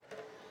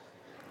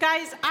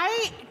Guys,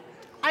 I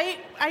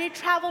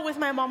travel with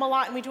my mom a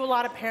lot, and we do a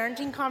lot of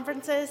parenting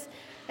conferences,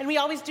 and we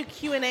always do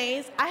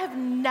Q&As. I have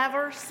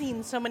never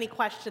seen so many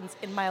questions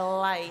in my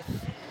life.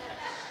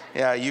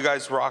 Yeah, you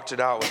guys rocked it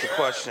out with the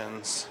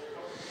questions.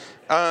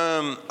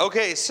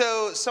 Okay,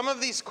 so some of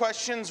these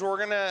questions we're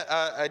going to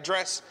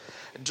address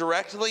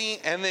directly,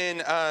 and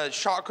then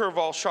shocker of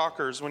all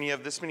shockers, when you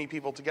have this many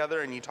people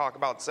together and you talk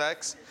about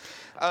sex,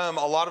 a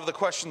lot of the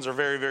questions are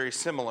very, very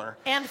similar.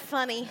 And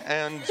funny.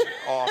 And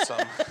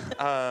awesome.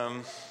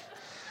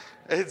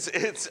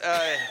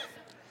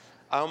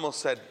 I almost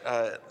said,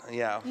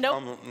 yeah.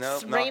 Nope. No,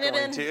 not Rein it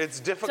going in. to. It's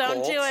difficult.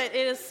 Don't do it.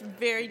 It is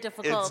very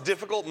difficult. It's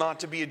difficult not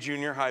to be a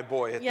junior high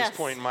boy at Yes. this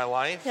point in my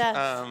life.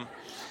 Yes.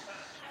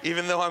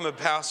 Even though I'm a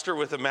pastor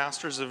with a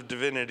Master's of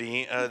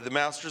Divinity, the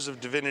Master's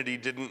of Divinity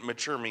didn't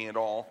mature me at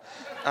all.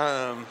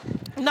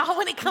 Not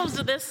when it comes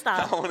to this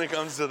stuff. Not when it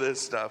comes to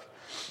this stuff.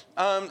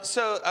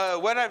 So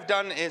what I've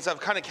done is I've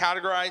kind of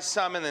categorized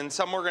some, and then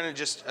some we're going to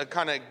just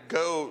kind of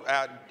go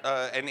at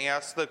and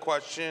ask the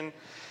question.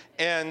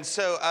 And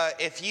so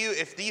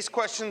if these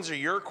questions are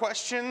your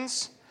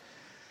questions,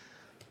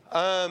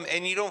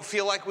 and you don't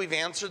feel like we've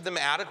answered them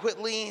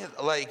adequately,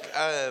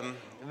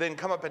 then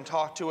come up and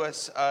talk to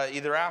us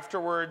either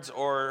afterwards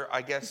or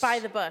I guess Buy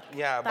the book.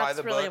 Yeah, buy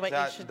the really book.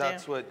 What you should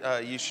that's do.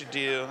 what you should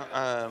do.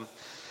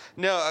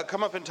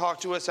 Come up and talk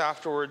to us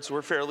afterwards.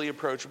 We're fairly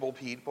approachable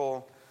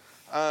people.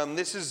 I'm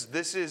just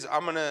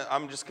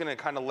gonna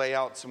kind of lay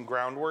out some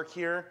groundwork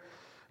here.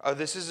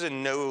 This is a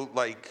no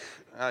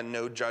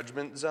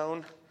judgment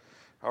zone.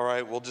 All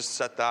right, we'll just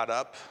set that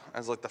up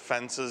as like the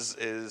fence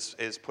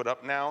is put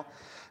up now.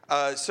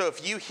 So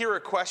if you hear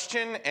a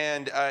question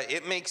and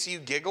it makes you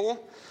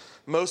giggle,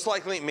 most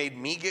likely it made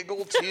me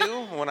giggle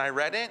too when I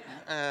read it.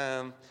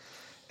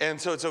 And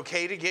so it's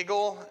okay to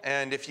giggle.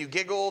 And if you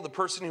giggle, the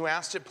person who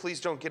asked it,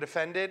 please don't get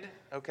offended,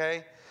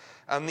 okay?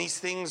 These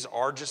things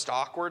are just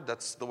awkward.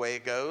 That's the way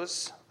it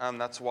goes.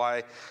 That's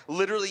why,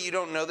 literally you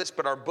don't know this,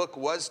 but our book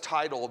was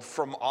titled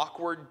From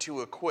Awkward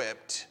to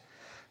Equipped.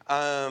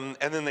 And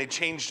then they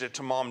changed it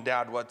to Mom,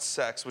 Dad, What's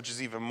Sex, which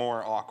is even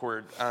more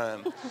awkward.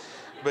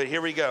 But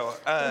here we go.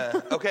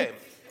 Okay.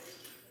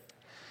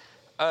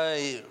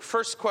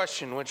 First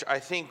question, which I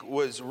think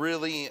was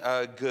really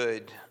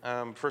good,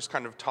 first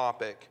kind of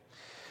topic,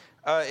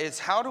 is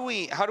how do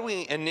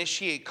we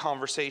initiate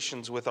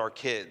conversations with our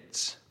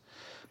kids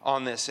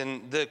on this?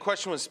 And the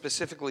question was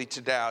specifically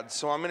to dads.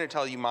 So I'm going to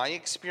tell you my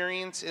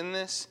experience in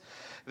this.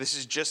 This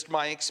is just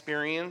my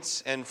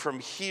experience, and from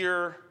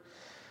here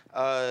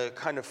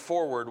kind of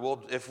forward,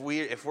 if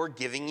we're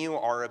giving you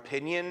our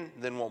opinion,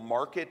 then we'll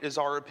mark it as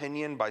our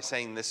opinion by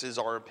saying this is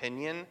our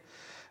opinion.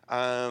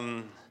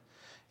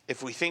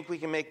 If we think we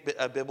can make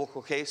a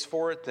biblical case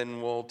for it,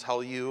 then we'll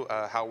tell you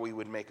how we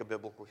would make a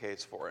biblical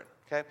case for it.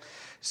 Okay,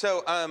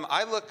 so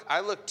I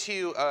look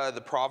to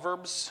the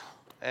Proverbs,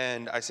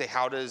 and I say,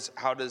 how does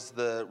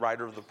the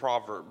writer of the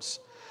Proverbs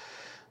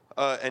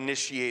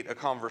initiate a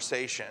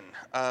conversation?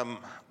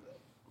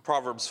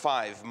 Proverbs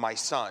 5, my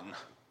son.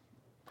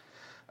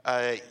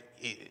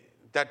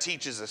 That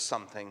teaches us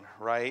something,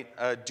 right?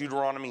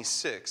 Deuteronomy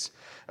 6.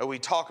 We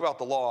talk about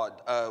the law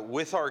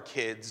with our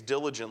kids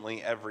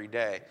diligently every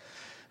day.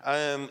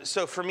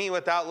 So for me,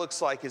 what that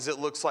looks like is it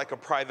looks like a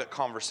private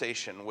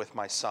conversation with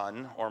my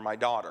son or my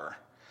daughter.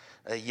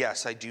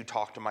 Yes, I do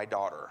talk to my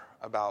daughter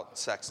about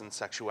sex and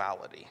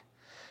sexuality.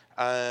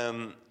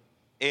 And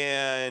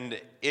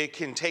it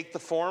can take the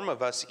form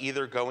of us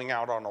either going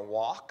out on a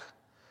walk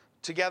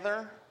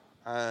together.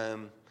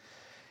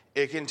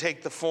 It can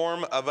take the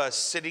form of us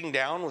sitting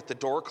down with the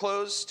door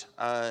closed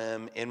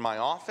in my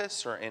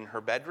office or in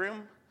her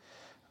bedroom.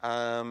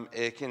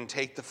 It can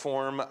take the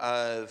form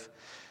of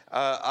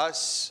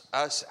us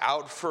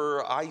out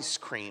for ice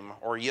cream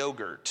or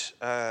yogurt.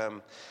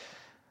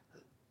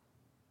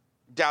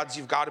 Dads,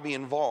 you've got to be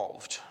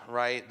involved,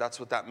 right? That's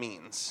what that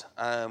means.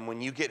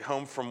 When you get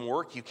home from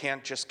work, you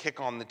can't just kick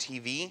on the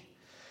TV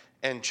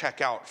and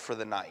check out for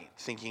the night,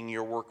 thinking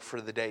your work for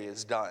the day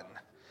is done.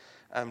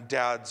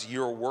 Dads,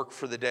 your work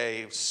for the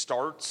day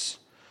starts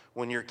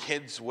when your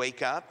kids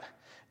wake up,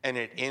 and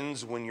it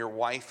ends when your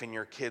wife and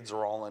your kids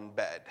are all in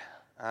bed.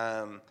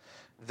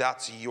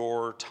 That's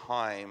your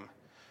time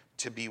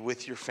to be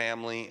with your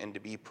family and to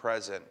be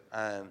present.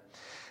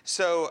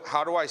 So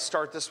how do I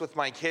start this with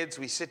my kids?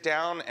 We sit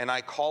down and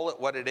I call it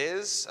what it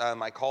is.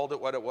 I called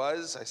it what it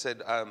was. I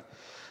said,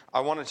 I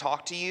want to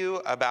talk to you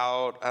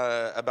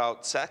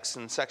about sex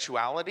and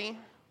sexuality.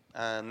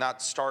 And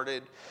that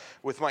started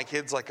with my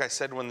kids, like I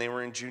said, when they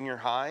were in junior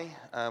high,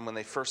 when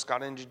they first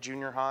got into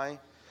junior high.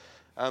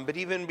 But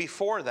even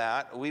before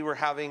that, we were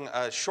having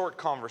short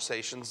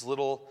conversations,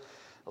 little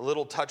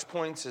touch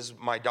points. As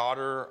my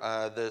daughter,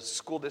 the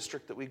school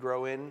district that we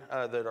grow in,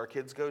 that our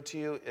kids go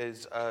to,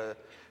 is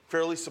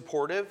fairly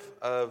supportive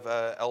of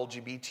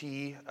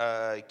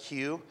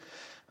LGBTQ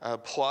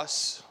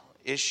plus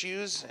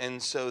issues, and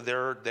so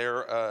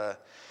they're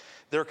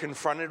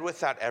confronted with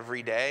that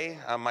every day.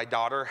 My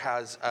daughter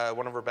has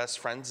one of her best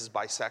friends is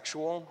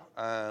bisexual.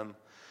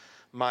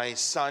 My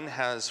son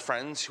has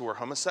friends who are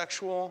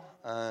homosexual.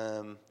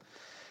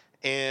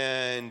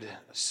 And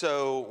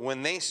so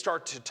when they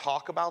start to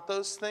talk about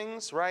those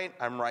things, right,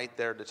 I'm right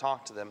there to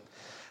talk to them.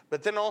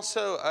 But then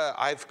also,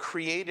 I've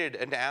created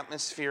an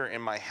atmosphere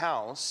in my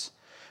house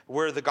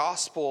where the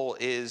gospel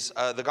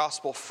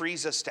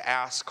frees us to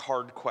ask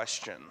hard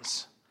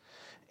questions.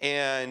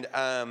 And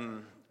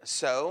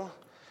so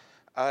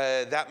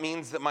that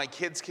means that my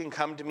kids can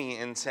come to me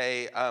and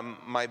say,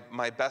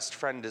 my best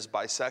friend is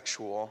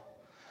bisexual.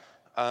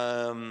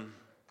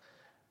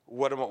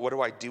 What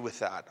do I do with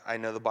that? I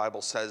know the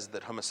Bible says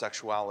that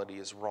homosexuality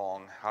is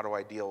wrong. How do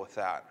I deal with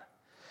that?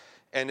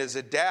 And as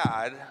a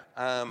dad,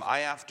 I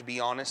have to be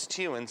honest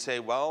too and say,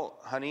 well,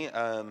 honey,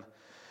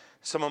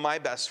 some of my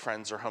best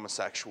friends are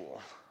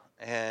homosexual.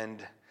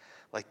 And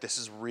like, this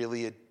is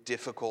really a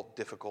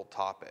difficult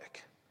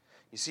topic.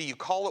 You see, you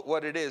call it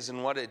what it is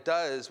and what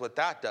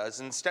that does,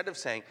 instead of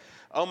saying,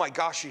 oh my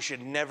gosh, you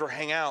should never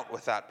hang out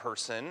with that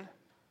person,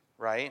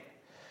 right?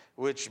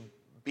 Which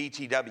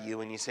BTW,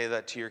 when you say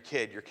that to your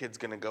kid's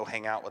going to go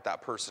hang out with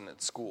that person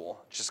at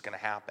school. It's just going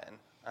to happen.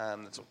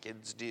 That's what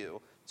kids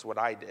do. That's what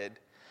I did.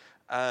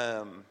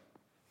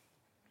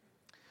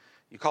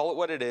 You call it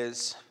what it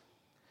is,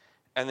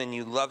 and then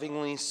you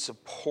lovingly,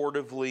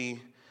 supportively,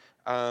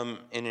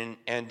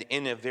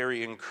 in a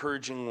very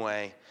encouraging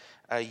way,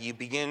 you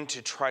begin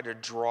to try to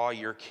draw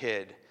your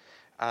kid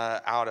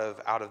out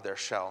of their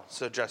shell.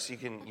 So, Jess, you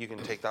can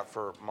take that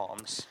for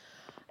moms.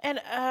 And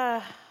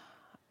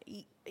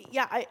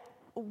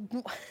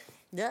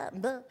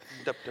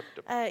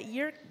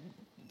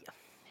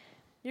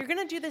you're going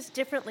to do this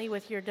differently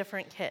with your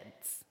different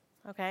kids,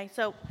 okay?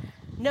 So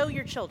know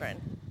your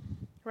children,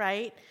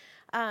 right?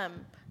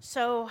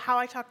 So how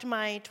I talk to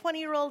my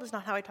 20-year-old is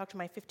not how I talk to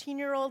my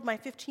 15-year-old. My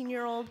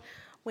 15-year-old,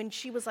 when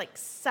she was like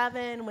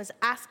 7, was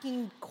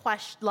asking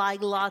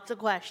lots of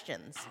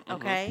questions,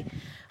 okay,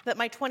 that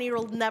my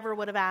 20-year-old never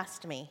would have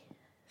asked me.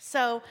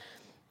 So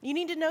you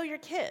need to know your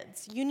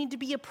kids. You need to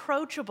be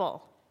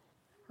approachable,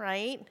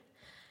 right?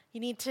 You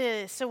need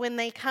to, so when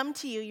they come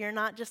to you, you're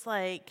not just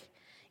like,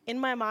 in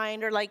my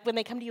mind, or like when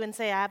they come to you and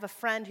say, I have a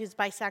friend who's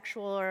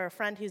bisexual or a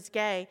friend who's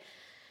gay,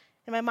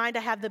 in my mind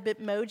I have the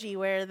Bitmoji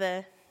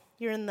where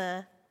you're in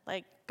the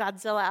like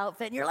Godzilla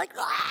outfit and you're like,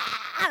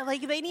 ah!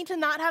 Like they need to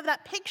not have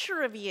that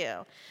picture of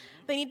you.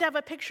 They need to have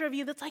a picture of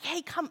you that's like,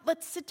 hey, come,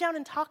 let's sit down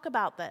and talk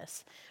about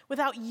this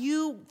without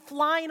you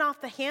flying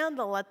off the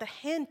handle at the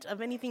hint of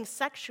anything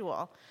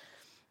sexual.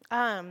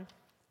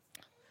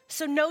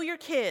 So know your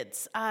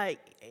kids.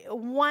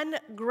 One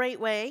great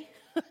way,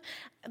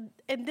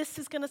 and this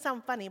is going to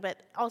sound funny, but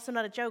also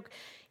not a joke,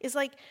 is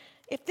like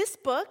if this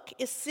book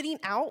is sitting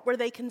out where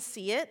they can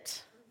see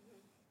it,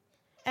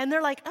 and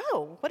they're like,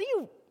 oh,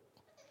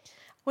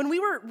 when we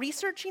were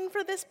researching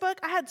for this book,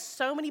 I had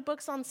so many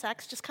books on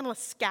sex just kind of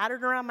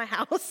scattered around my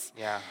house.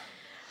 Yeah.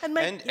 And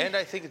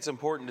I think it's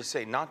important to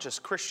say not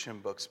just Christian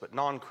books, but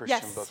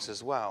non-Christian books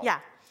as well. Yeah.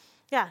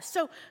 Yeah.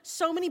 So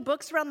many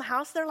books around the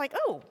house, they're like,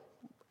 oh.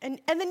 And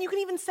then you can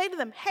even say to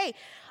them, hey,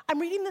 I'm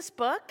reading this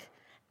book,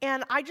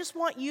 and I just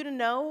want you to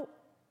know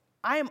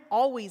I am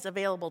always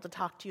available to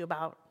talk to you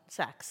about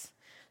sex.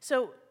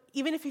 So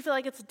even if you feel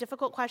like it's a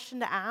difficult question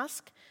to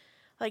ask,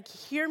 like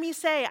hear me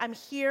say, I'm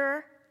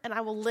here, and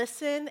I will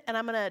listen, and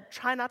I'm going to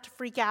try not to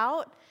freak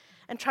out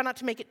and try not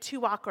to make it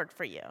too awkward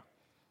for you.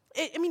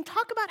 I mean,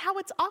 talk about how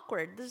it's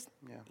awkward. There's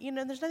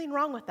nothing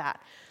wrong with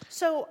that.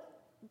 So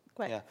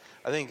go ahead.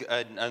 Yeah, I think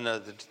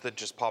another that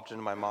just popped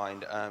into my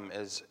mind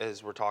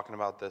as we're talking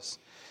about this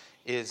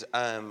is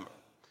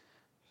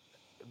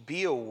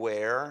be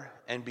aware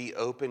and be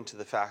open to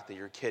the fact that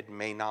your kid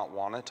may not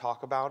want to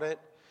talk about it.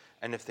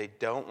 And if they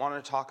don't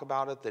want to talk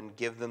about it, then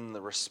give them the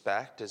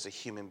respect as a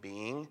human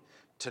being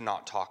to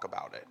not talk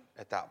about it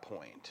at that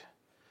point.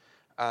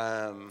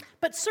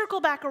 But circle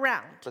back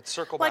around.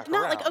 Like,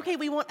 not like, okay,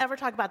 we won't ever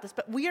talk about this,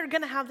 but we are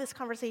going to have this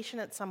conversation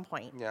at some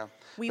point. Yeah.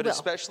 We will.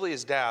 Especially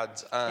as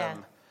dads,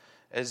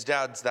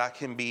 that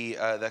can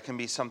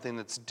be something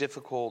that's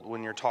difficult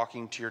when you're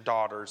talking to your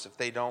daughters. If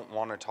they don't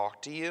want to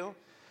talk to you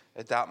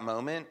at that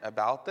moment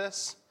about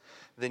this,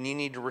 then you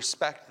need to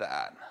respect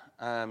that.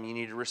 You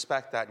need to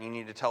respect that, and you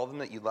need to tell them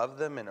that you love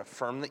them and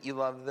affirm that you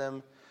love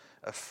them.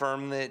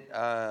 Affirm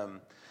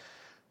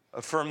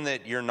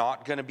that you're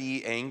not going to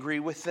be angry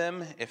with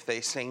them if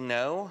they say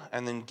no,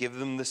 and then give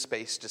them the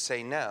space to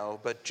say no.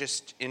 But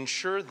just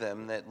ensure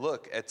them that,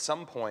 look, at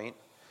some point,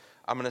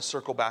 I'm going to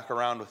circle back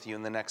around with you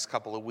in the next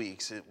couple of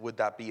weeks. Would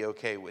that be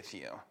okay with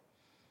you?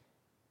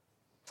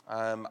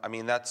 I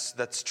mean,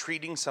 that's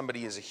treating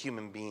somebody as a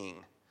human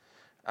being.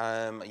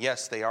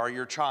 Yes, they are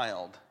your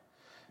child.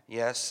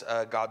 Yes,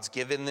 God's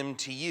given them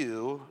to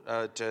you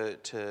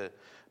to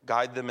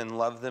guide them and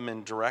love them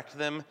and direct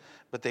them,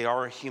 but they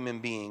are a human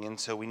being, and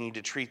so we need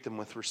to treat them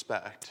with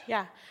respect.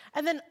 Yeah,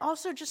 and then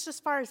also just as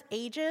far as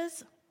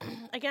ages,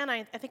 again,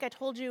 I think I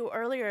told you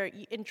earlier,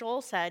 and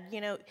Joel said,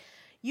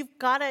 you've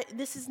got to,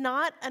 this is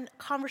not a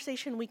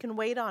conversation we can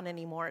wait on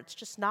anymore. It's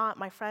just not.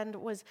 My friend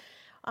was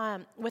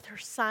with her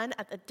son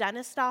at the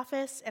dentist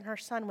office, and her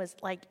son was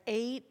like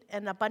 8,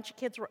 and a bunch of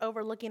kids were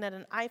over looking at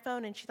an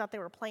iPhone, and she thought they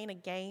were playing a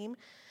game.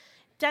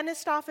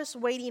 dentist office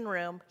waiting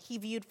room, he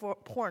viewed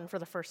porn for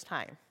the first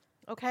time,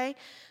 okay?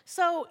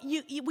 So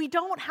we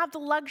don't have the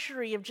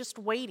luxury of just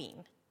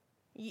waiting.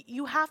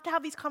 You have to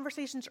have these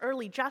conversations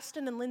early.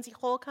 Justin and Lindsay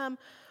Holcomb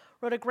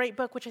wrote a great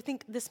book, which I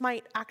think this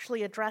might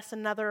actually address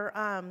another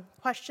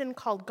question,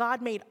 called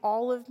God Made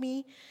All of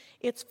Me.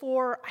 It's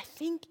for, I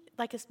think,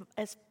 like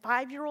as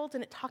 5-year-olds,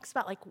 and it talks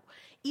about, like,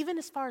 even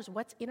as far as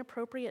what's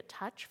inappropriate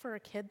touch for a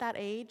kid that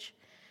age.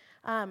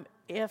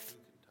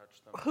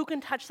 Who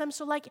can touch them?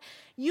 So, like,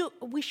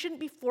 we shouldn't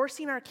be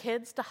forcing our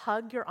kids to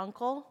hug your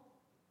uncle.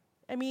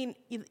 I mean,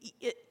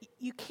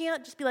 you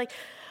can't just be like,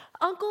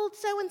 Uncle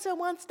so-and-so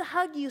wants to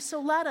hug you, so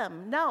let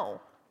him.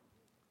 No.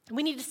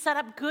 We need to set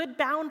up good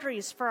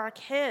boundaries for our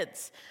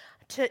kids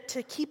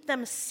to keep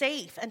them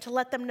safe and to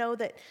let them know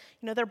that,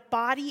 their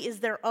body is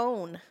their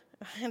own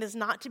and is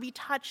not to be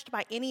touched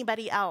by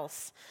anybody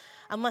else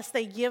unless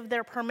they give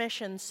their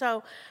permission.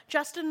 So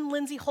Justin and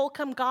Lindsay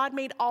Holcomb, God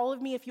Made All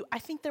of Me. I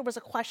think there was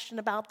a question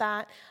about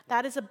that.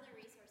 That is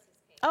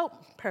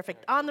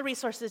perfect. On the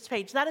resources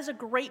page. That is a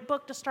great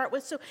book to start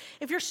with. So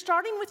if you're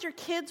starting with your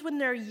kids when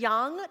they're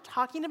young,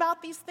 talking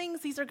about these things,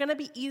 these are going to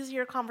be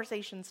easier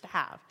conversations to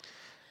have.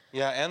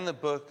 Yeah, and the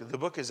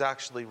book is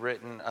actually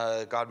written,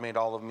 God Made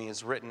All of Me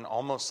is written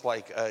almost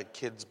like a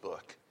kid's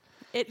book.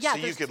 So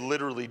you could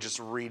literally just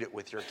read it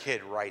with your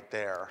kid right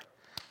there.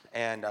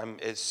 And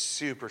it's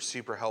super,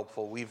 super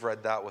helpful. We've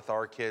read that with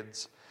our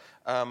kids.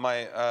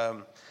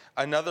 Another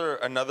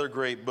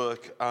great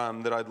book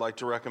that I'd like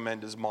to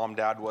recommend is Mom,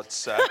 Dad, What's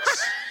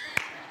Sex?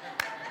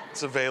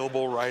 It's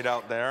available right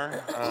out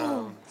there.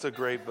 It's a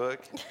great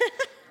book.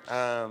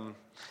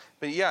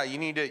 But yeah, you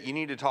need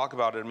to talk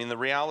about it. I mean, the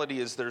reality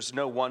is there's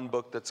no one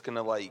book that's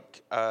gonna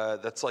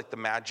that's like the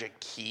magic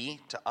key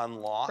to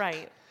unlock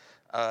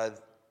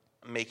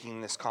making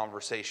this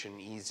conversation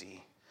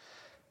easy.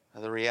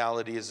 The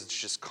reality is it's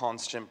just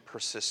constant,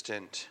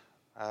 persistent,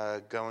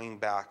 going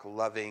back,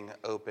 loving,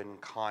 open,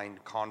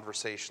 kind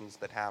conversations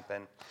that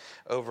happen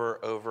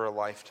over a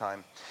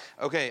lifetime.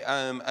 Okay,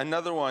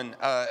 another one,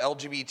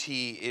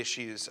 LGBT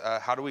issues.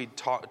 How do we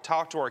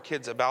talk to our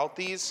kids about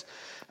these?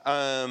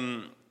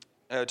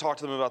 Talk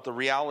to them about the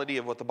reality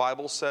of what the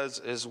Bible says,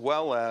 as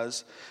well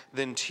as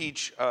then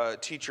teach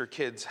your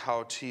kids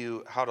how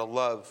to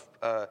love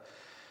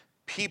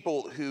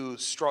people who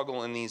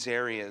struggle in these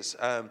areas.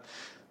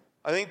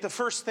 I think the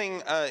first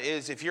thing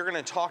is, if you're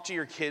going to talk to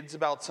your kids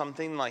about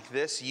something like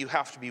this, you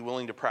have to be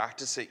willing to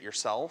practice it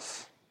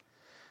yourself.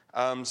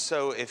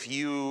 So if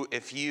you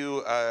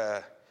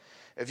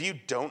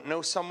don't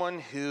know someone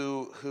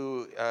who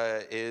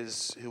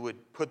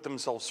would put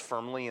themselves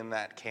firmly in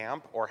that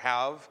camp, or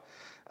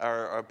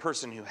a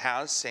person who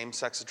has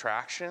same-sex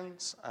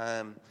attractions,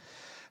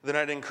 then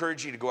I'd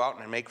encourage you to go out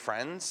and make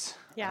friends.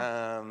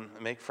 Yeah.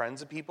 Make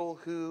friends of people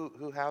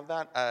who have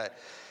that.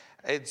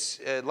 It's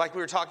like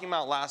we were talking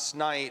about last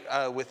night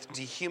with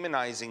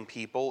dehumanizing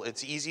people.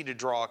 It's easy to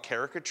draw a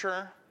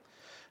caricature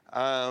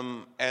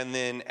and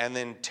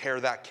then tear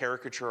that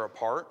caricature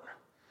apart.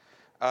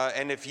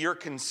 And if you're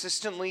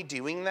consistently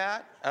doing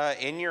that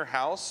in your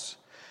house,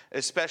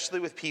 especially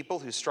with people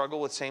who struggle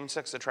with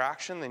same-sex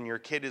attraction, then your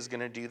kid is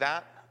going to do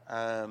that.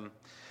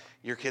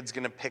 Your kid's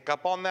going to pick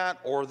up on that,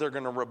 or they're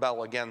going to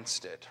rebel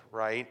against it,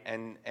 right?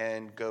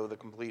 And go the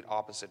complete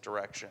opposite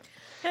direction.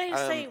 Can I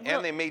just say,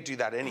 and they may do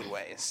that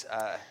anyways.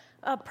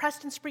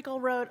 Preston Sprinkle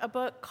wrote a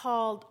book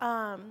called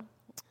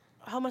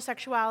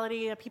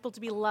Homosexuality, A People to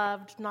Be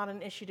Loved, Not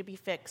an Issue to Be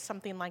Fixed,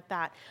 something like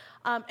that.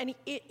 And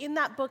in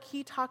that book,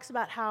 he talks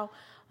about how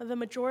the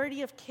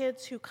majority of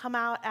kids who come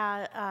out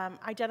as,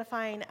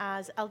 identifying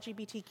as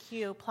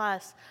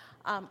LGBTQ+,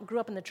 grew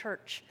up in the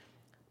church.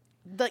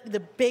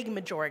 The big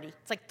majority.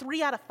 It's like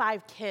 3 out of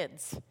 5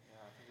 kids. Yeah,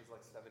 I think it's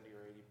like 70 or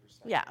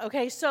 80%. Yeah,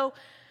 okay, so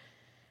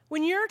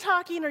when you're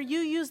talking or you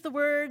use the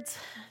words,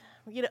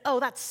 oh,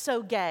 that's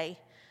so gay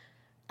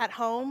at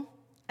home,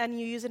 and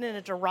you use it in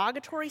a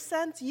derogatory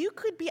sense, you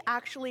could be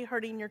actually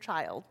hurting your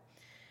child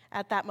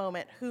at that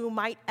moment, who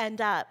might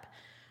end up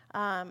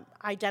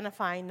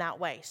identifying that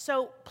way.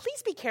 So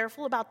please be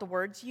careful about the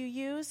words you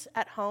use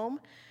at home.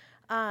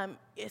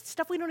 It's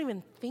stuff we don't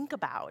even think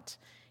about.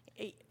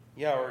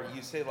 Yeah, or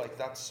you say, like,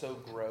 that's so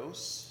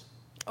gross.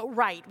 Oh,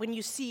 right, when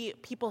you see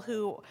people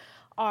who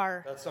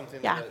are... That's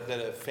something that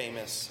a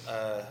famous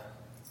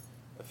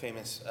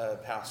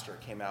pastor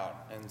came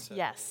out and said.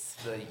 Yes.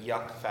 The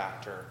yuck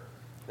factor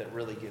that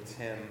really gets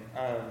him.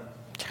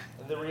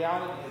 The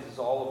reality is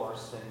all of our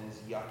sin is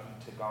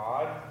yucky to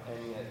God,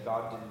 and yet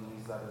God didn't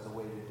use that as a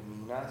way to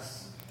demean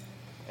us.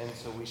 And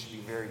so we should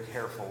be very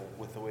careful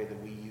with the way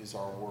that we use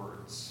our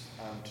words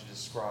to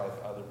describe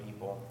other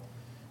people.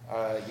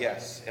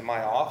 Yes. Am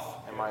I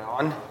off? Am I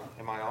on?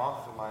 Am I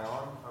off? Am I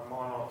on? I'm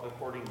on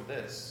according to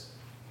this.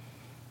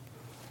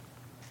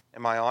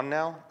 Am I on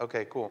now?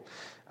 Okay, cool.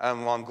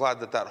 Well, I'm glad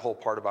that whole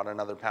part about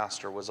another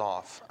pastor was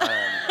off.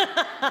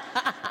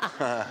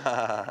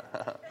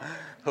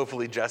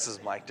 Hopefully Jess's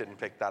mic didn't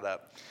pick that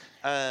up.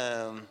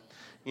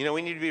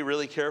 We need to be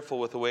really careful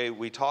with the way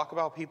we talk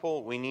about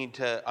people. We need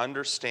to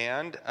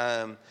understand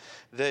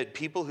that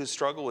people who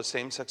struggle with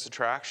same-sex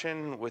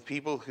attraction, with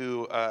people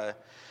who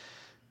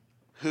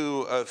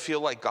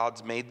feel like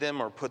God's made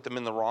them or put them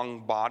in the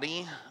wrong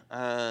body,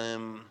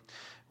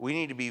 we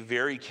need to be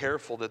very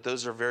careful that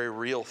those are very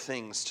real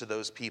things to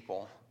those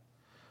people.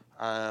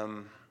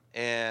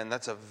 And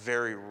that's a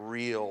very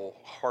real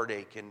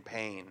heartache and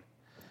pain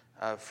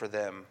for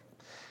them.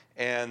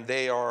 And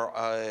they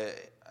are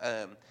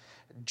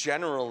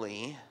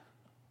generally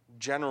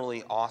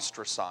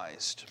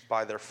ostracized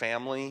by their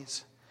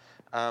families,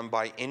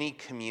 by any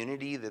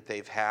community that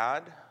they've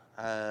had.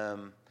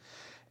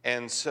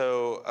 And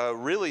so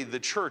really the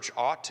church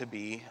ought to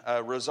be,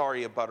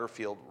 Rosaria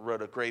Butterfield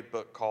wrote a great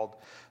book called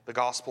The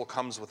Gospel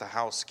Comes with a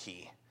House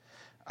Key.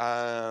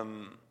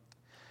 In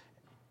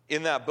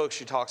that book,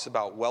 she talks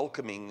about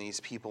welcoming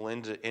these people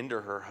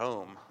into her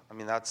home. I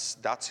mean,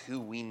 that's who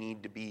we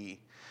need to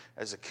be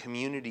as a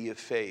community of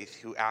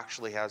faith who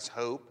actually has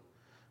hope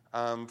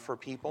for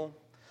people.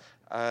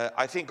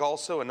 I think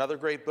also another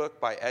great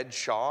book by Ed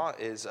Shaw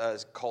is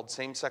called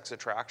Same-Sex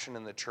Attraction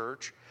in the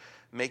Church,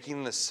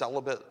 making the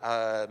celibate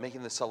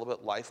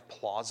life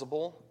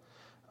plausible.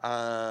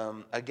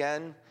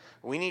 Again,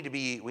 we need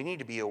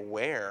to be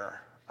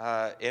aware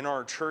in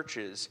our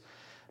churches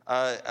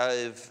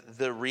of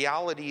the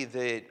reality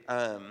that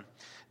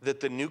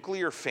the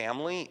nuclear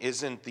family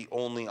isn't the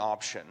only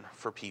option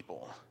for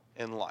people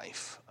in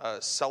life.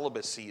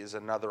 Celibacy is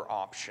another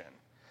option.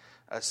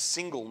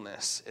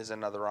 Singleness is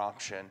another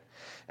option.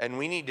 And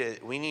we need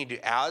to,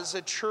 as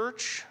a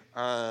church,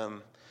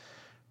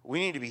 we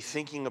need to be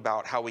thinking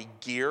about how we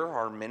gear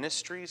our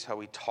ministries, how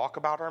we talk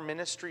about our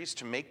ministries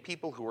to make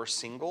people who are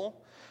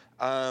single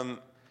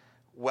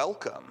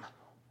welcome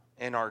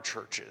in our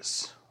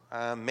churches.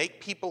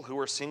 Make people who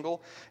are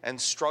single and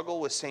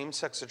struggle with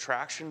same-sex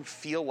attraction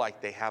feel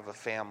like they have a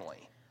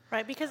family.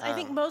 Right, because I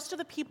think most of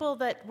the people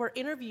that were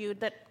interviewed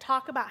that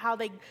talk about how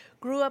they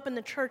grew up in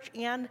the church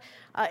and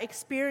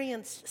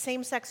experienced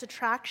same-sex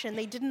attraction,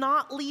 they did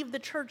not leave the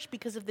church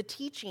because of the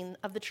teaching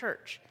of the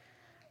church,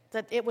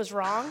 that it was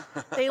wrong.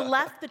 They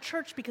left the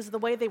church because of the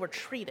way they were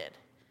treated.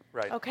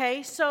 Right.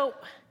 Okay, so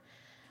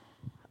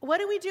what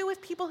do we do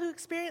with people who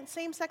experience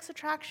same-sex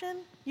attraction?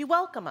 You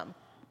welcome them.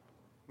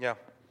 Yeah.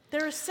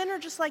 They're a sinner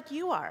just like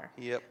you are.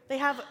 Yep. They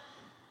have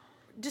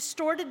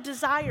distorted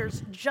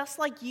desires just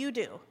like you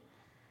do.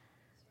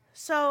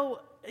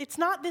 So it's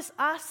not this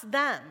us,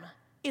 them.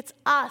 It's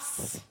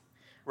us.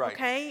 Right.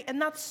 Okay?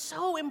 And that's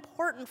so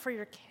important for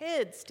your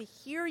kids to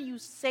hear you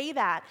say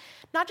that.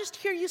 Not just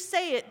hear you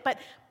say it, but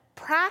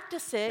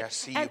practice it. Yeah,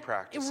 see you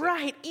practice it.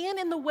 Right. And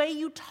in the way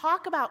you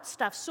talk about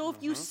stuff. So if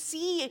you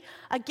see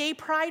a gay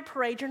pride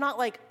parade, you're not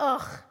like,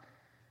 ugh.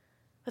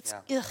 That's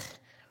ugh. Yeah.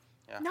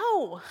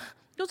 No.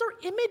 Those are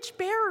image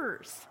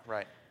bearers.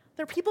 Right.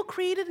 They're people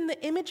created in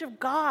the image of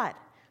God.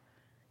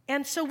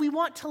 And so we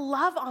want to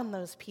love on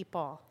those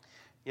people.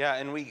 Yeah,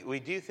 and we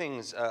do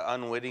things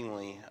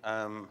unwittingly.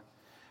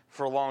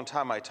 For a long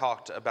time, I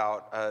talked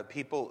about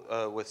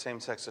people with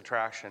same-sex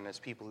attraction as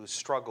people who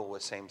struggle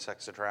with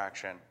same-sex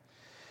attraction.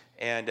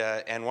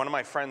 And one of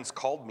my friends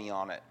called me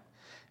on it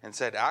and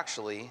said,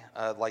 actually,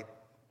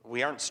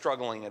 we aren't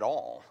struggling at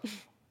all.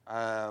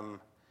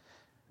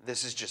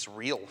 This is just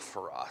real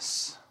for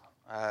us.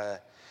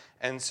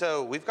 And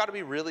so we've got to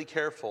be really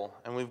careful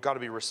and we've got to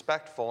be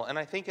respectful. And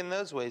I think in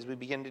those ways we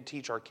begin to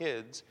teach our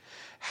kids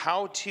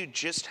how to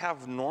just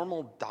have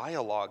normal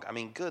dialogue. I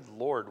mean, good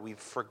Lord, we've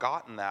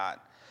forgotten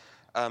that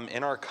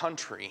in our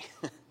country.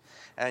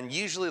 And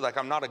usually,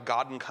 I'm not a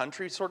God and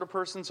country sort of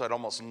person, so I'd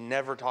almost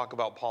never talk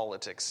about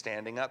politics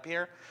standing up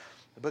here.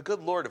 But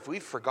good Lord, if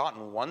we've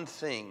forgotten one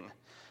thing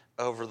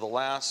over the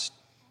last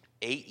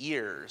 8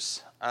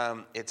 years,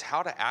 it's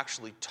how to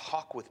actually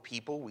talk with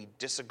people we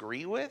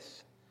disagree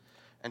with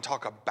and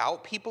talk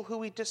about people who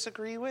we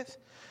disagree with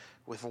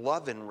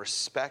love and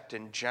respect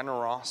and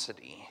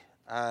generosity.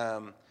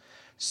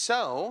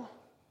 So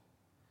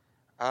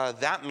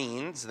that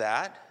means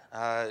that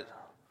I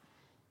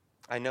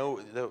know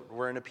that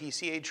we're in a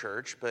PCA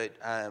church, but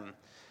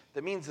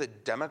that means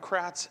that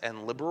Democrats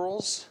and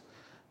liberals,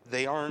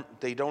 they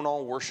don't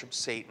all worship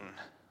Satan.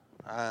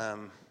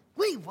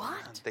 Wait,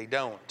 what? They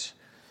don't.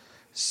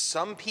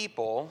 Some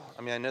people,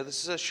 I know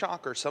this is a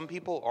shocker, some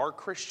people are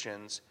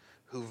Christians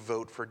who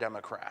vote for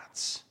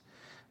Democrats.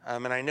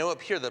 And I know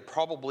up here that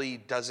probably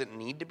doesn't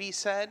need to be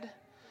said,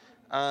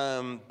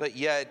 but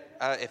yet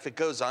if it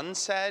goes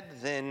unsaid,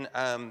 then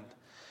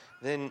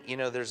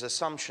there's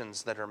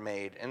assumptions that are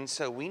made. And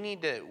so we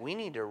need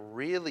to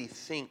really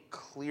think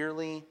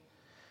clearly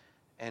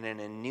and in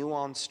a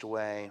nuanced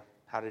way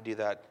how to do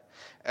that.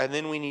 And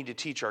then we need to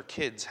teach our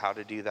kids how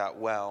to do that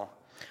well.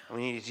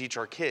 We need to teach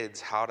our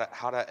kids how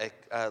to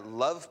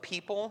love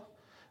people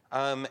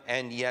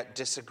and yet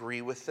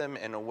disagree with them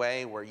in a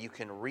way where you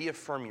can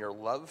reaffirm your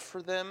love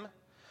for them,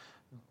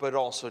 but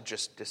also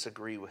just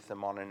disagree with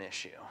them on an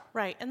issue.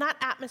 Right, and that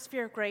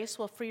atmosphere of grace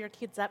will free your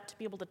kids up to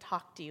be able to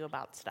talk to you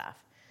about stuff.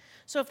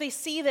 So if they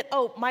see that,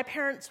 oh, my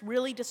parents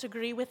really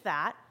disagree with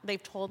that,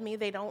 they've told me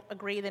they don't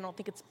agree, they don't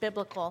think it's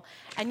biblical,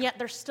 and yet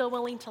they're still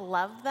willing to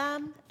love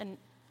them and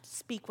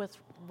speak with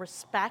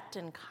respect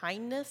and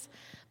kindness,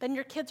 then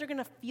your kids are going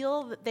to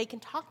feel that they can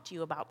talk to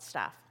you about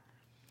stuff.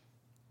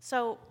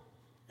 So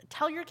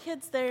tell your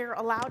kids they're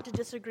allowed to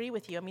disagree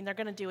with you. I mean, they're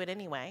going to do it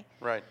anyway.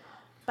 Right.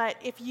 But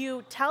if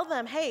you tell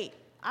them, hey,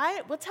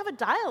 let's have a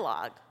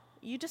dialogue.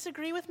 You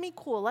disagree with me?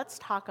 Cool, let's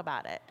talk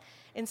about it.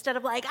 Instead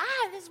of like,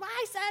 this is what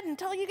I said,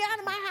 until you get out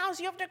of my house,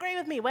 you have to agree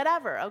with me,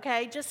 whatever,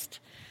 okay? Just,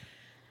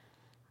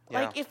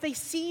 like, if they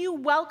see you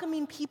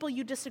welcoming people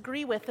you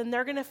disagree with, then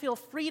they're going to feel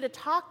free to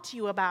talk to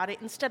you about it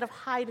instead of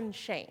hide in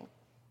shame.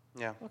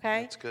 Yeah,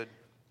 okay? That's good.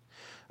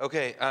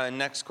 Okay,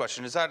 next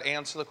question. Does that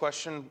answer the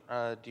question?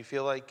 Do you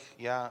feel like,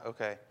 yeah,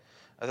 okay.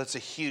 That's a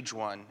huge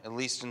one, at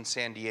least in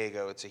San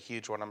Diego. It's a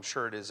huge one. I'm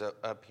sure it is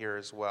up here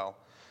as well.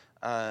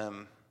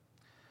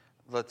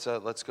 Let's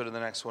go to the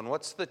next one.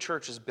 What's the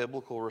church's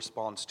biblical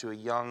response to a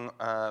young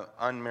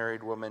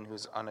unmarried woman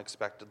who's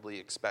unexpectedly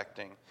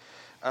expecting?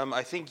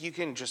 I think you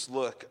can just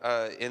look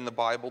in the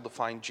Bible to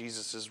find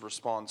Jesus'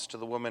 response to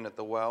the woman at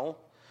the well.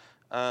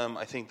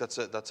 I think that's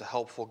a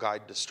helpful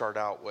guide to start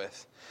out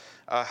with.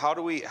 How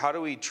do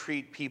we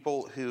treat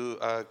people who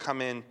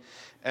come in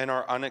and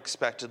are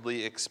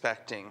unexpectedly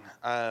expecting?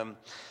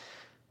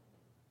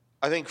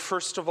 I think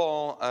first of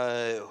all,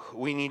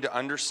 we need to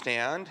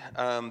understand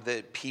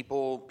that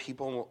people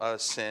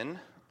sin.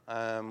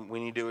 We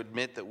need to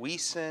admit that we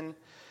sin.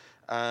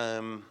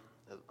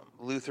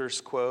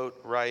 Luther's quote,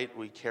 right?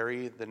 We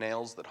carry the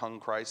nails that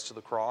hung Christ to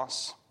the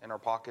cross in our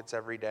pockets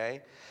every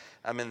day.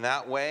 In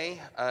that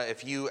way,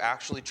 if you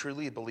actually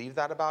truly believe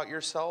that about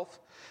yourself,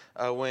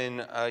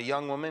 when a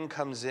young woman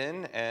comes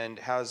in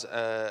and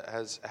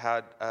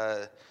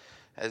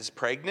is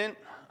pregnant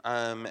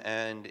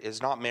and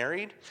is not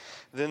married,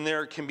 then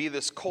there can be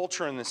this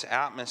culture and this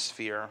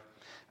atmosphere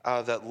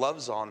that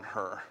loves on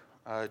her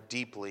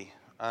deeply.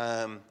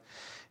 The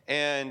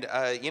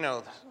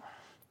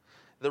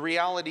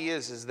reality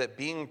is that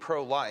being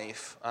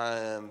pro-life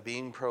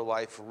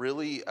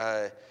really,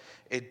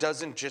 it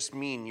doesn't just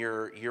mean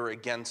you're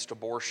against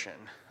abortion.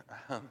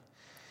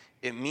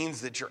 It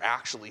means that you're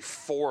actually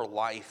for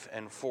life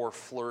and for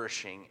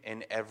flourishing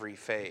in every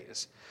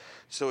phase.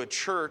 So a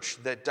church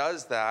that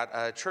does that,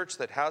 a church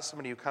that has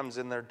somebody who comes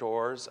in their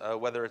doors,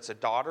 whether it's a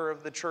daughter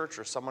of the church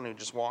or someone who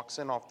just walks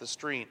in off the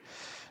street,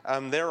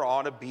 there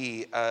ought to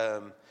be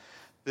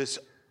this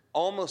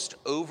almost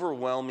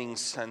overwhelming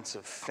sense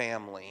of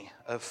family,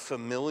 of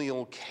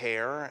familial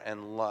care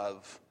and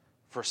love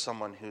for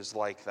someone who's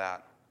like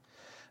that.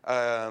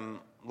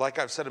 Like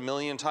I've said a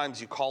million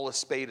times, you call a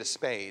spade,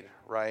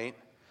 right?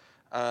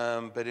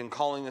 But in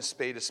calling a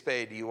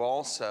spade, you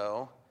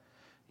also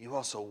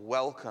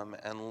welcome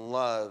and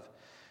love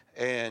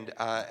and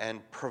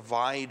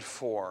provide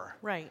for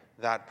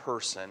that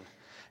person.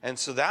 And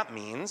so that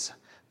means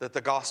that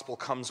the gospel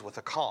comes with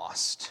a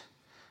cost.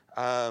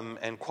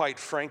 And quite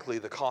frankly,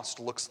 the cost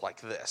looks like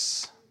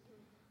this.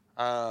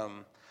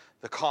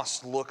 The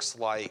cost looks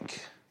like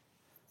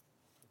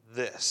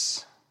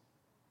this.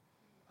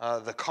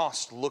 The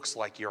cost looks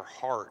like your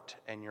heart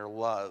and your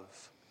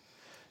love.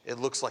 It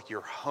looks like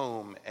your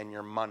home and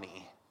your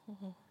money.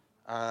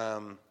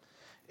 Mm-hmm.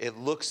 It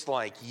looks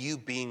like you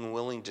being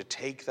willing to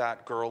take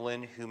that girl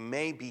in who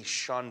may be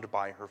shunned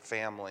by her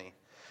family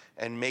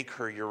and make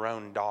her your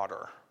own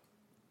daughter.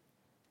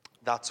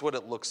 That's what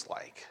it looks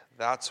like.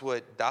 That's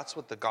what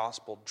the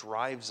gospel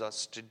drives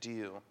us to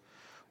do.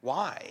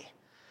 Why?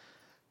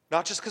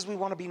 Not just because we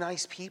want to be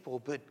nice people,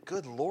 but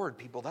good Lord,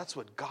 people, that's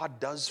what God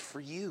does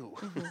for you.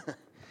 Mm-hmm.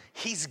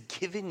 He's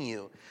given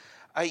you.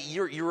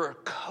 You're a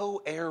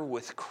co-heir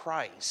with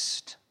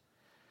Christ.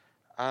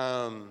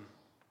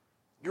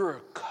 You're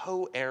a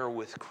co-heir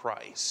with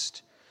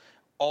Christ.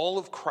 All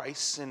of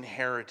Christ's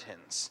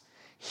inheritance,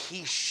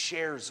 he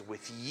shares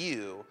with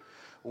you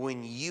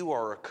when you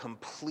are a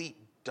complete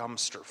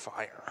dumpster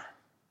fire.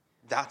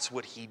 That's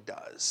what he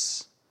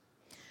does.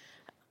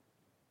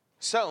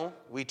 So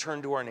we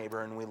turn to our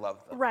neighbor and we love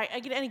them. Right.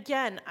 And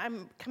again,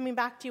 I'm coming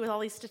back to you with all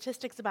these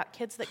statistics about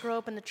kids that grow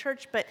up in the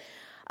church, but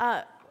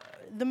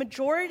the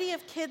majority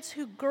of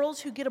girls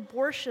who get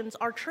abortions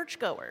are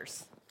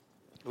churchgoers.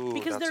 Ooh,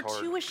 because they're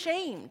hard. too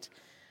ashamed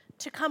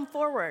to come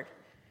forward.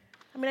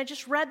 I mean, I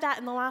just read that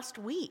in the last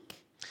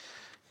week.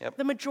 Yep.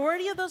 The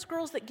majority of those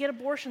girls that get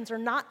abortions are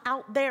not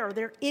out there.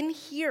 They're in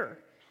here.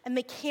 And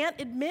they can't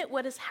admit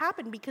what has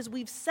happened because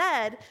we've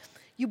said,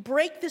 you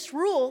break this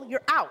rule,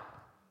 you're out.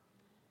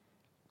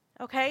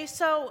 Okay,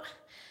 so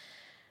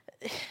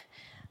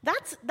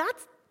that's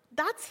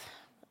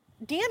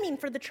damning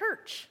for the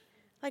church.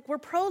 Like, we're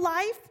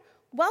pro-life,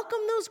 welcome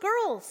those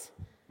girls.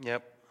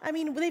 Yep. I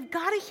mean, they've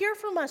got to hear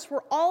from us.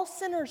 We're all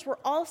sinners.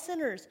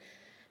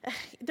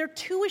 They're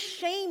too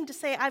ashamed to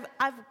say,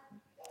 I've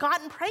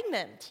gotten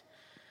pregnant.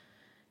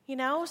 You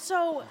know,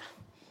 so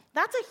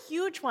that's a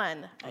huge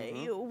one.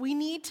 Mm-hmm. We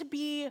need to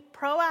be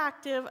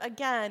proactive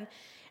again,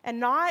 and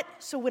not,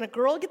 so when a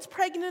girl gets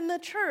pregnant in the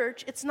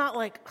church, it's not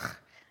like,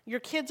 your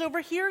kids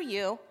overhear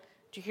you.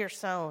 did you hear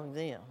so?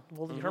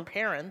 Well, her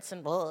parents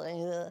and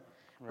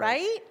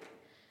right?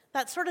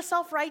 That sort of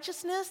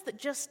self-righteousness that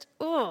just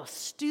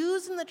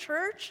stews in the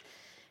church.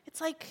 It's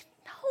like,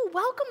 no,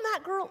 welcome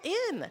that girl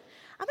in.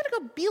 I'm going to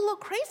go be a little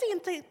crazy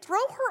and throw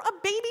her a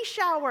baby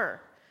shower.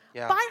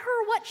 Yeah. Buy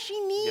her what she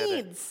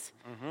needs.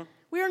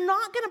 We are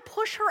not going to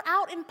push her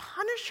out and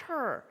punish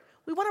her.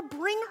 We want to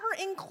bring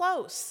her in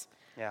close.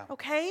 Yeah.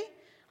 Okay?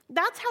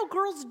 That's how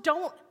girls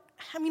don't,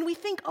 we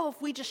think, if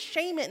we just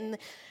shame it and,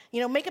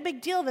 make a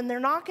big deal, then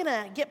they're not going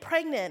to get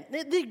pregnant.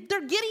 They're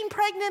getting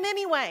pregnant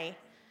anyway.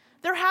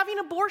 They're having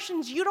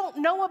abortions you don't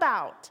know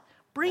about.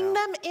 Bring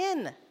them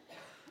in.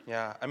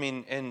 Yeah,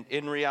 and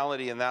in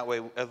reality, in that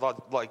way,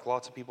 like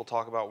lots of people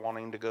talk about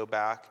wanting to go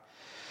back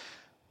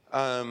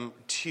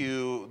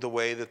to the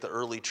way that the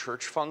early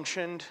church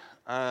functioned.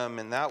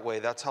 In that way,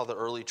 that's how the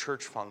early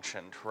church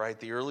functioned, right?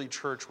 The early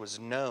church was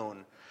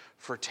known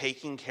for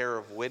taking care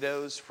of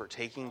widows, for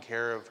taking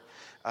care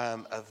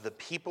of the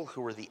people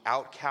who were the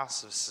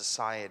outcasts of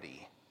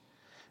society.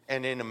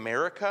 And in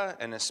America,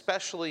 and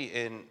especially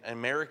in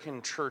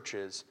American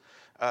churches,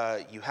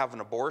 you have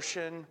an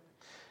abortion,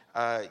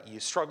 you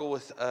struggle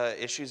with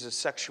issues of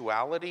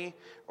sexuality,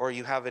 or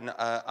you have an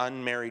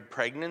unmarried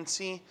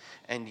pregnancy,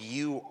 and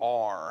you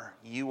are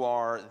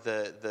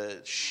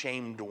the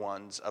shamed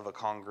ones of a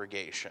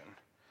congregation.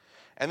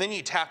 And then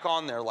you tack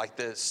on there like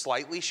the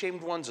slightly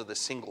shamed ones are the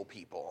single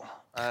people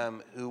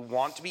who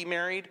want to be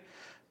married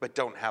but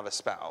don't have a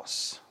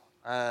spouse.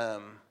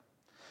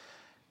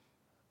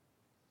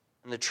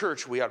 In the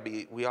church, we ought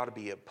to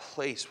be a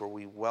place where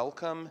we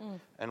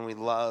welcome and we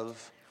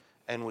love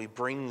and we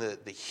bring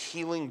the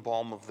healing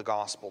balm of the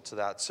gospel to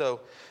that. So,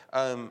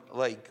 I'm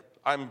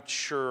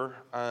sure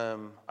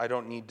I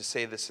don't need to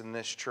say this in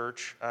this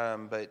church,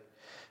 but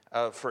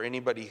for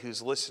anybody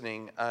who's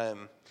listening,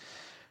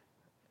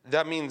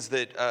 that means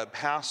that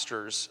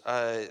pastors,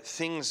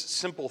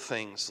 simple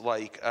things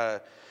like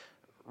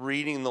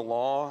reading the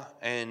law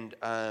and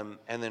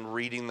then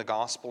reading the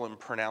gospel and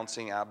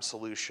pronouncing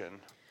absolution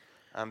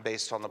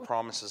based on the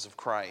promises of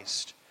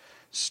Christ,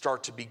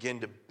 start to begin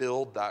to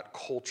build that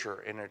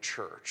culture in a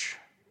church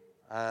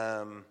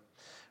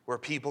where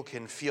people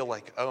can feel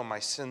like, oh, my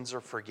sins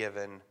are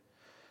forgiven.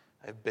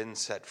 I've been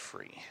set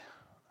free.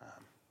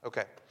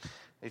 Okay.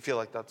 You feel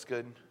like that's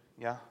good?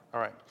 Yeah?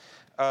 All right.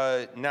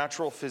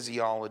 Natural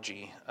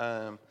physiology.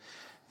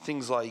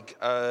 Things like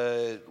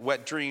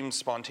wet dreams,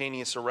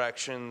 spontaneous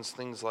erections,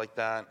 things like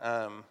that.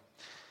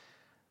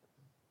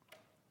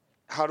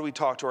 How do we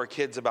talk to our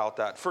kids about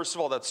that? First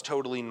of all, that's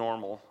totally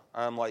normal.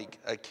 Like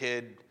a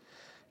kid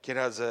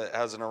has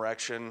an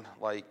erection,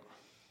 like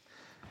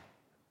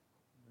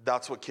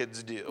that's what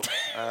kids do.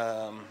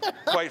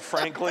 Quite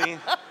frankly,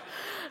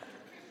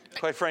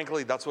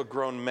 that's what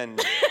grown men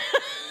do.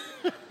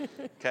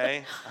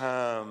 Okay,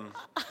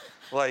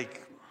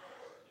 like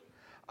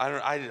I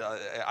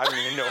don't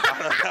even know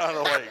how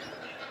to like.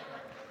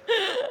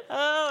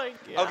 Oh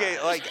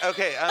my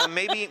God.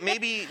 Maybe.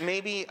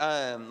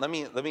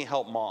 Let me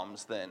help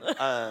moms then.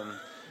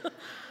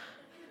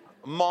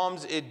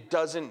 Moms, it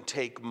doesn't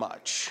take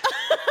much.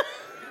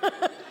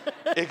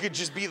 It could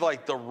just be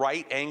like the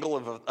right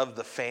angle of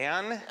the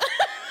fan,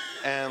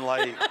 and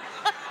like.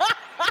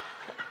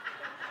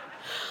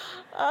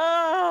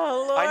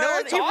 Oh Lord! I know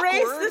it's awkward.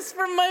 Erase this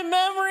from my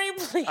memory,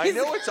 please. I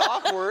know it's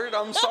awkward.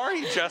 I'm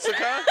sorry,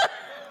 Jessica.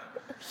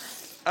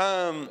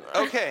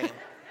 Okay.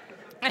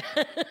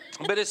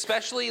 But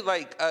especially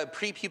like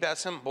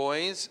prepubescent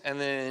boys and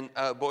then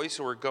boys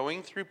who are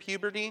going through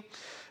puberty,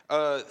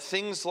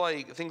 things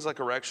like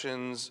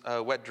erections,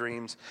 wet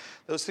dreams,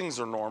 those things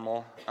are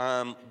normal.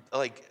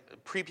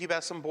 Like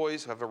prepubescent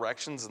boys who have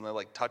erections and they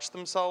like touch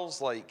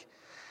themselves, like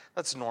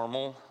that's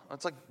normal.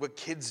 That's like what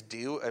kids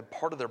do. A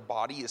part of their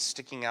body is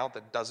sticking out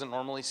that doesn't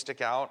normally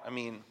stick out.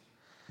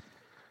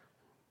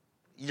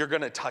 You're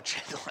gonna touch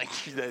it. Like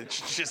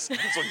that's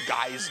what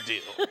guys do.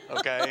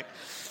 Okay.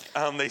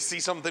 They see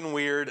something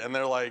weird and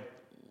they're like,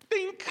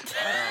 bink.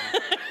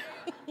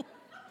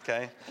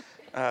 Okay.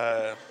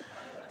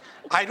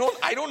 I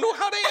don't know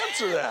how to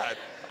answer that.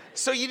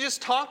 So you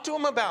just talk to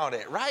them about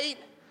it, right?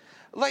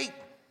 Like,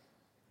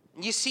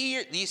 you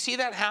see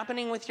that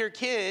happening with your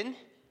kid,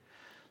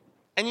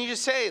 and you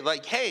just say,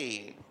 like,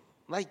 hey,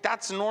 like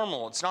that's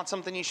normal. It's not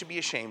something you should be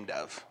ashamed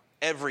of.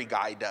 Every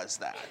guy does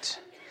that.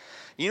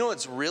 You know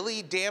what's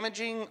really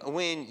damaging?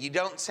 When you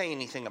don't say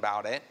anything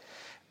about it,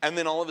 and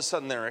then all of a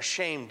sudden they're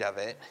ashamed of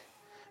it,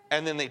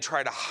 and then they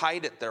try to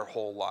hide it their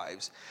whole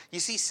lives. You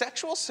see,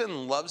 sexual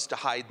sin loves to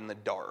hide in the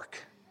dark.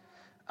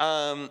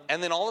 And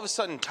then all of a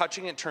sudden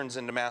touching it turns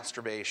into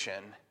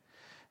masturbation,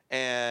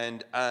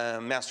 and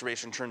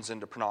masturbation turns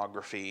into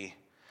pornography,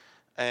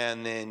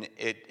 and then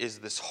it is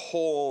this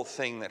whole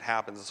thing that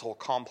happens, this whole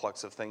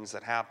complex of things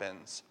that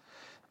happens.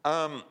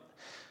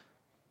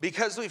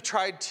 Because we've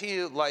tried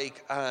to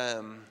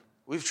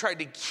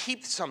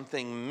keep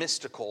something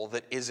mystical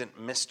that isn't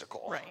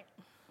mystical. Right.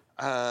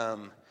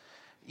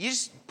 You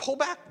just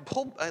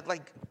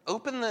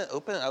open the,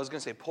 I was going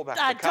to say pull back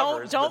the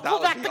covers. Don't pull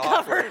back the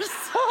covers.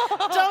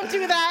 Don't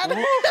do that.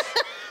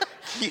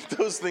 Keep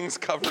those things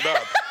covered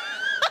up.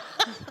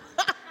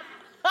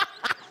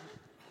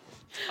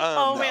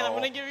 Oh man, no. I'm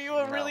gonna give you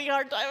a really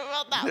hard time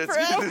about that This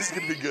forever. is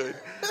gonna be good.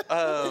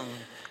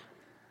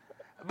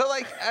 But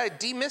like,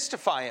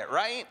 demystify it,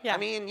 right? Yeah. I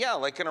mean, yeah,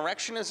 like an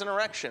erection is an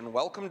erection.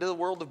 Welcome to the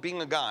world of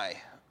being a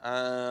guy.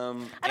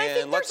 And I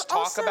think Let's there's talk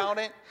also- about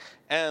it,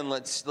 and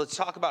let's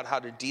talk about how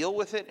to deal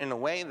with it in a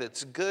way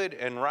that's good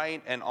and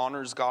right and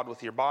honors God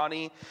with your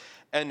body.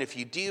 And if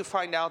you do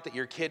find out that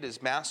your kid is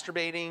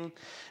masturbating,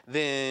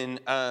 then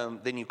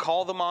you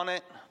call them on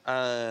it.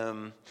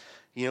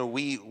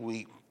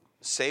 We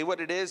say what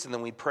it is, and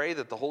then we pray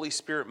that the Holy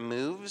Spirit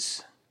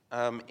moves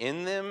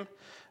in them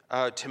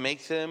to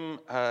make them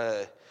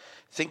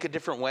think a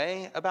different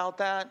way about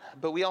that.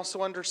 But we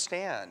also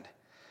understand,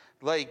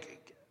 like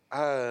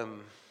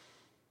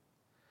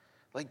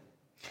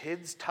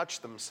kids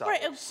touch themselves.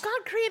 Right,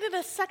 God created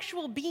us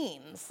sexual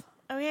beings,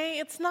 okay?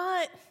 It's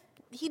not,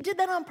 he did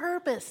that on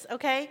purpose,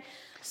 okay?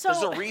 So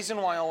There's a reason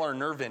why all our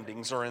nerve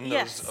endings are in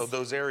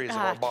those areas of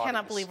our bodies. I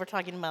cannot believe we're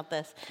talking about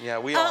this. Yeah,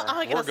 we are.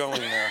 I We're guess. going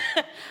there.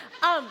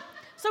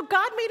 So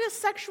God made us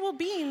sexual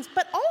beings,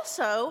 but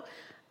also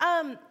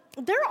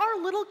there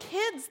are little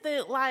kids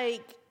that,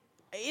 like,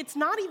 it's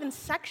not even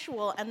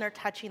sexual and they're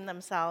touching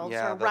themselves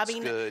Yeah, or that's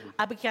rubbing good.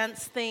 up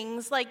against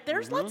things. Like,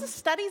 there's lots of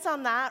studies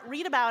on that.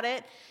 Read about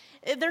it.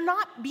 They're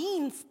not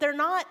beings. They're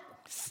not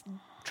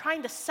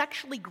trying to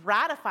sexually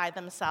gratify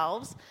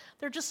themselves.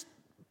 They're just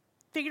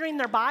figuring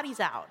their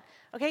bodies out,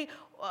 okay?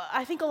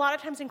 I think a lot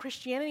of times in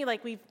Christianity,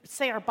 like, we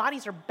say our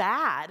bodies are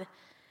bad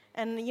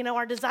and, you know,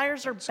 our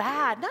desires are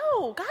bad.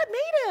 No, God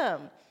made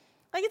them.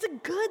 Like, it's a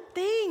good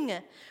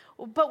thing.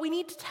 But we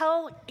need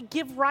to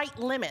give right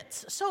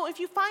limits. So if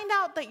you find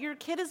out that your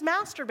kid is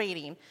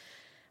masturbating,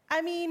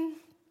 I mean,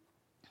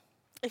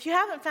 if you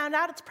haven't found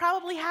out, it's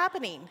probably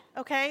happening,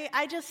 okay?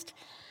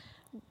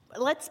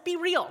 Let's be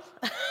real.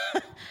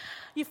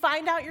 You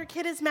find out your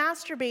kid is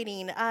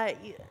masturbating.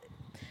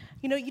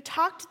 You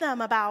talk to them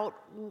about,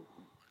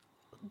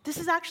 this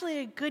is actually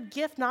a good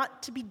gift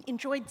not to be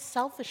enjoyed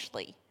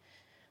selfishly.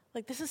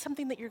 Like, this is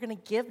something that you're going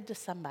to give to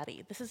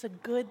somebody. This is a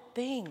good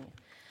thing.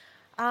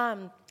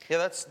 Yeah,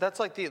 that's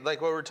like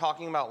what we were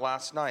talking about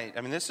last night.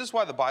 I mean, this is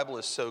why the Bible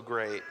is so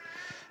great.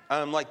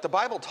 The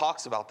Bible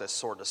talks about this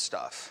sort of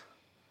stuff.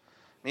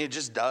 I mean, it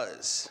just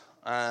does.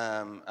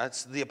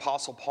 That's the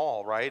Apostle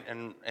Paul, right?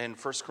 And in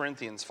 1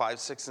 Corinthians 5,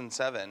 6, and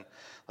 7,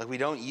 like, we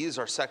don't use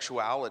our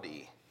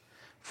sexuality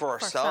for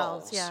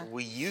ourselves. Yeah.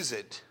 We use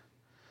it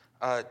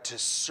to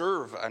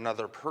serve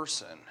another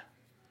person.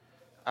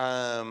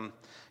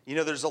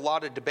 There's a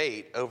lot of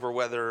debate over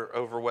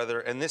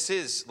whether, and this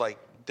is like,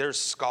 there's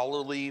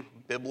scholarly,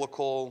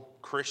 biblical,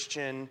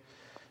 Christian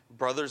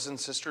brothers and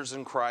sisters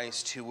in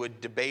Christ who would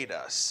debate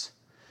us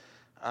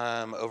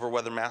over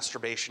whether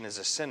masturbation is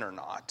a sin or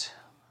not.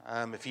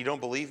 If you don't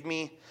believe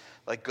me,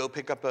 like, go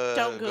pick up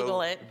Don't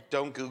Google it.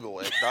 Don't Google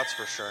it, that's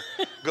for sure.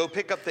 Go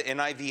pick up the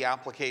NIV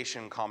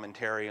application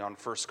commentary on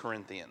 1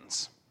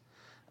 Corinthians.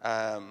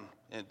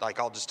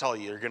 I'll just tell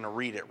you, you're going to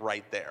read it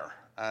right there.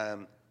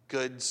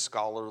 Good,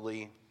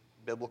 scholarly,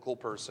 biblical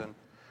person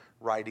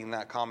writing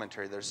that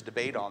commentary. There's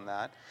debate on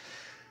that.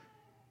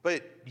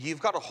 But you've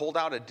got to hold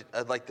out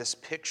this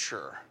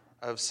picture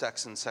of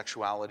sex and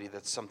sexuality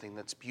that's something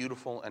that's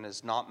beautiful and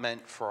is not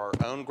meant for our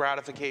own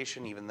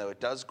gratification, even though it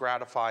does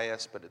gratify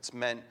us, but it's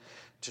meant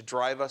to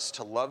drive us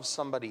to love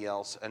somebody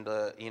else and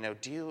to,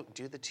 do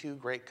the two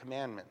great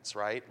commandments,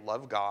 right?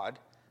 Love God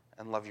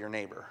and love your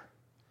neighbor.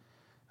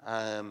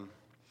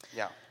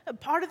 Yeah.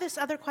 Part of this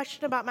other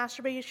question about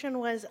masturbation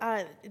was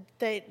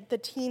the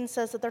teen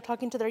says that they're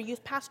talking to their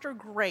youth pastor.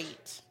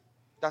 Great.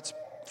 That's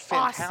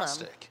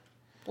fantastic. Awesome.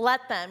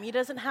 Let them. It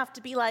doesn't have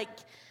to be like,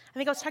 I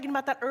think I was talking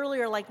about that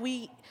earlier, like,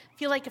 we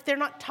feel like if they're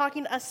not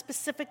talking to us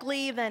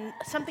specifically, then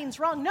something's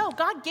wrong. No,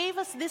 God gave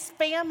us this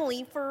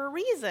family for a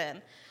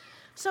reason.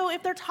 So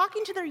if they're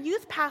talking to their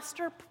youth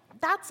pastor,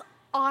 that's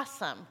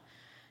awesome.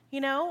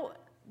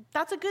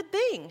 That's a good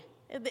thing.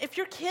 If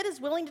your kid is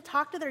willing to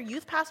talk to their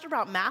youth pastor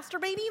about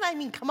masturbating, I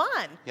mean, come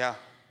on. Yeah.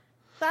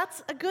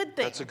 That's a good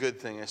thing. That's a good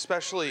thing,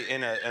 especially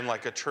in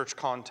a church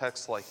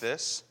context like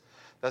this.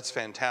 That's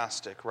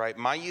fantastic, right?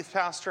 My youth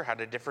pastor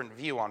had a different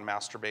view on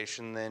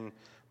masturbation than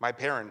my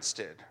parents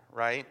did,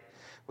 right?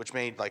 Which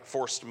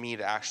forced me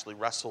to actually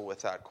wrestle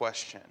with that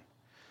question.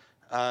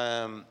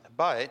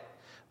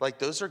 But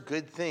those are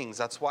good things.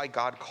 That's why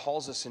God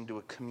calls us into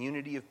a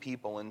community of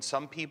people. And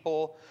some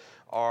people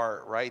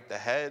are, right, the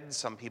head,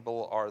 some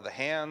people are the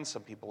hands,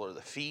 some people are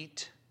the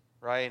feet,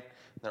 right?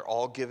 They're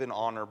all given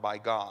honor by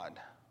God.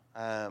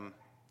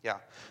 Yeah.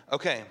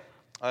 Okay,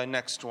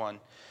 next one.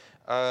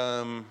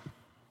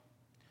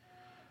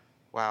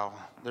 Wow,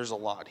 there's a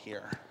lot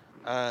here.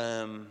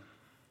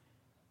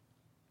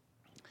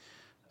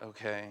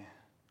 Okay,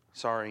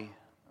 sorry.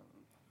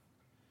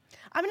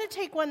 I'm going to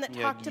take one that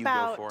talked you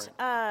about, go for it.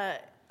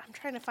 I'm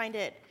trying to find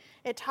it.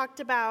 It talked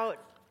about,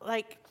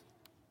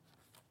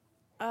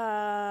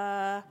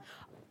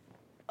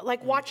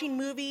 like watching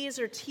movies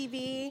or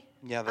TV.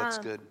 Yeah, that's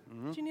good.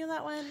 Did you know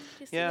that one? Did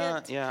you see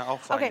it? Yeah, I'll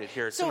find it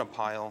here. It's in a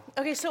pile.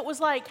 Okay, so it was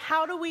like,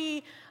 how do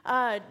we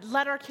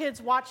let our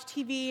kids watch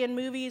TV and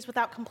movies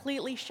without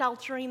completely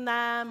sheltering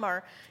them?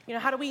 Or,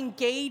 how do we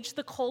engage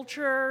the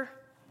culture?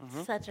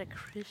 Such a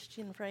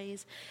Christian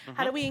phrase.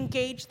 How do we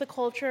engage the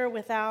culture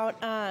without...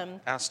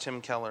 Ask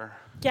Tim Keller.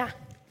 Yeah.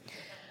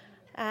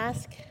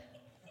 Ask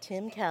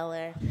Tim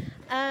Keller.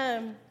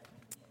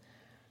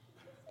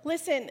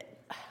 Listen,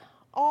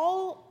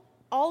 all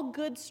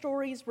good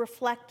stories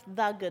reflect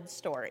the good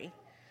story.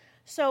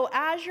 So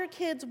as your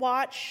kids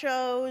watch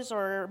shows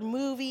or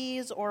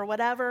movies or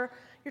whatever,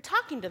 you're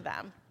talking to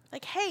them.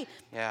 Like, hey,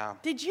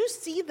 did you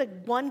see the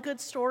one good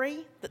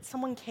story that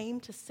someone came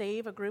to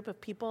save a group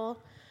of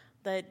people?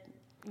 That,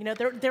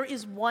 there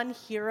is one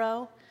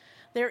hero.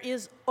 There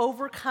is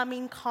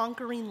overcoming,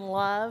 conquering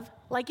love.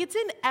 Like, it's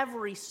in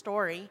every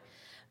story.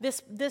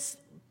 This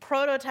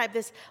prototype,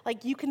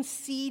 like, you can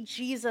see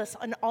Jesus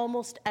in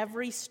almost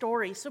every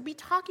story. So be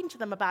talking to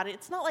them about it.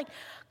 It's not like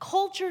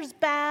culture's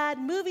bad,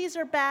 movies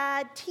are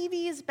bad,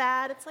 TV is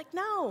bad. It's like,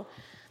 no.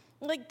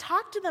 Like,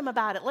 talk to them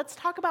about it. Let's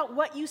talk about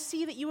what you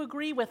see that you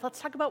agree with. Let's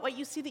talk about what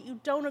you see that you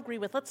don't agree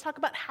with. Let's talk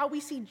about how we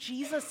see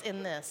Jesus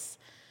in this.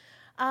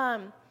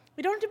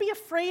 We don't have to be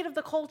afraid of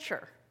the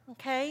culture,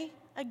 okay?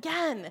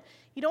 Again,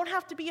 you don't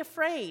have to be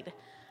afraid.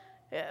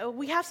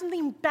 We have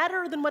something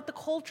better than what the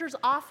culture's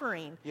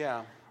offering.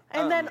 Yeah.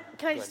 And then,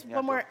 can I just,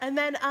 one more? And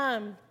then,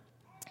 my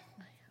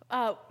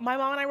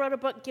mom and I wrote a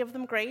book, Give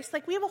Them Grace.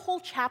 Like, we have a whole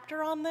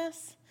chapter on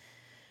this.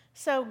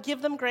 So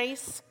Give Them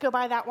Grace, go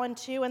buy that one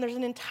too. And there's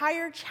an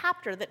entire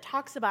chapter that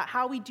talks about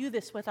how we do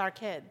this with our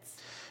kids.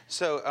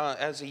 So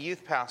as a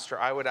youth pastor,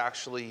 I would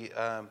actually,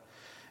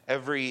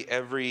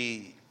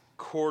 every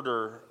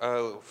quarter,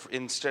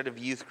 instead of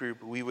youth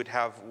group, we would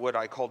have what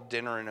I call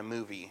dinner and a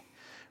movie,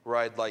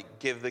 right? Like,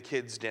 give the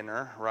kids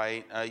dinner,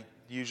 right?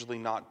 Usually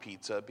not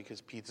pizza,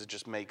 because pizza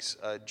just makes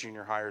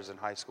junior hires and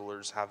high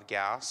schoolers have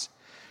gas,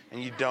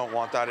 and you don't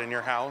want that in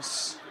your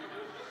house.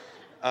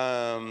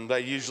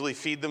 I usually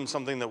feed them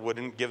something that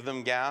wouldn't give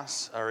them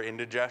gas or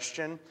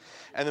indigestion,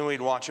 and then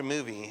we'd watch a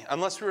movie,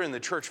 unless we were in the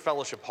church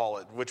fellowship hall,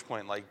 at which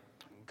point, like,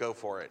 go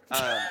for it.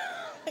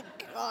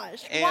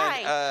 Gosh, and,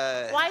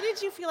 why? Why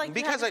did you feel like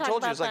because you had to I told you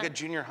it talk was about like a that?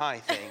 junior high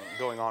thing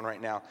going on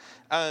right now.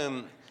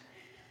 And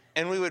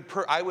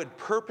I would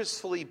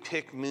purposefully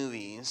pick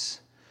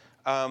movies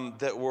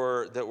that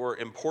were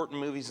important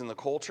movies in the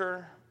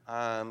culture.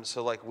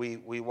 So like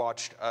we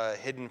watched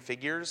Hidden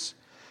Figures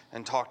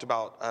and talked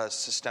about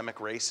systemic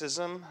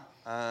racism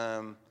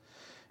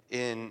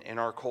in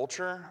our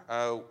culture.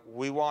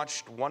 We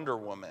watched Wonder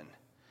Woman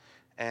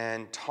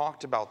and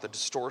talked about the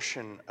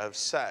distortion of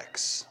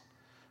sex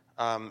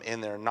in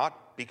there,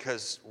 not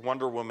because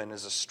Wonder Woman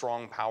is a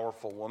strong,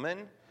 powerful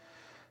woman,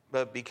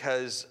 but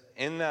because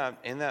in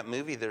that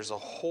movie there's a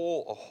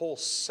whole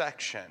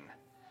section,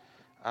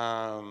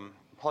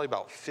 probably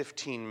about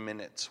 15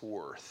 minutes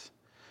worth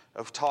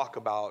of talk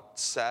about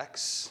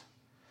sex.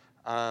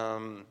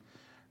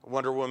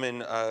 Wonder Woman,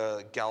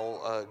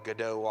 Gal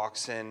Gadot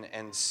walks in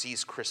and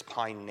sees Chris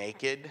Pine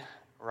naked,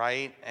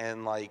 right?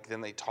 And like then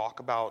they talk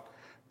about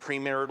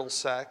premarital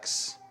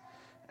sex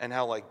and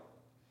how like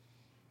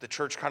the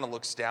church kind of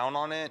looks down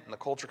on it and the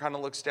culture kind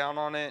of looks down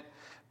on it.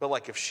 But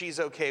like if she's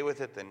okay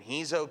with it, then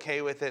he's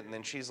okay with it. And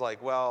then she's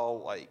like,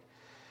 well, like,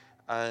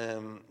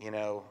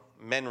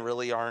 men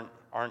really aren't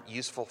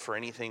useful for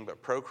anything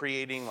but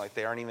procreating. Like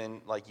they aren't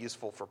even like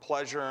useful for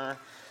pleasure.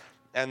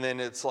 And then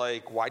it's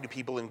like, why do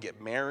people even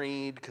get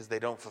married? Because they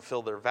don't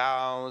fulfill their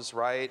vows,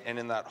 right? And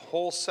in that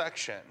whole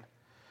section,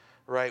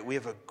 right, we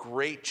have a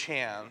great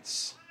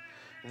chance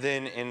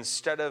then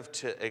instead of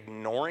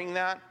ignoring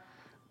that,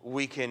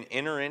 we can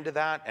enter into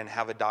that and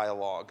have a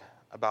dialogue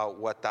about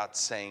what that's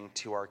saying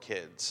to our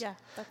kids. Yeah,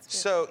 that's good.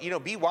 So,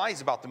 be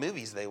wise about the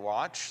movies they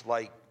watch.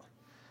 Like,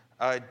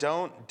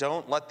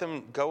 don't let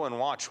them go and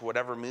watch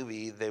whatever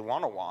movie they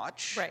want to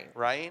watch.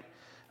 Right?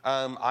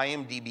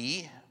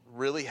 IMDb,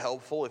 really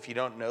helpful if you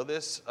don't know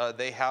this.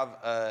 They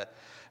have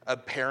a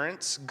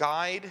parent's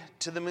guide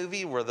to the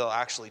movie where they'll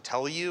actually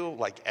tell you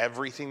like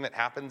everything that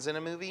happens in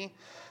a movie.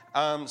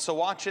 So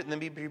watch it and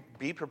then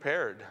be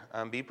prepared.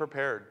 Be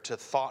prepared to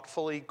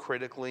thoughtfully,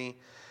 critically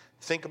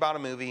think about a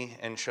movie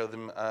and show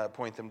them,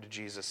 point them to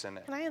Jesus in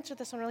it. Can I answer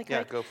this one really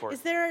quick? Yeah, go for it. Is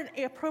there an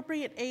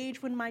appropriate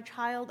age when my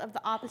child of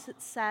the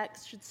opposite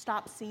sex should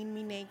stop seeing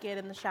me naked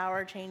in the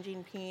shower,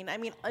 changing, peeing? I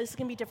mean, it's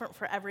going to be different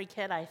for every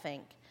kid, I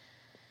think.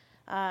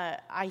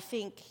 I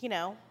think,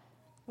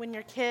 when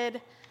your kid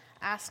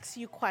asks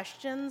you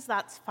questions,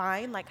 that's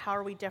fine. Like, how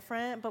are we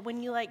different? But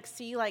when you,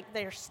 see,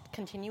 they're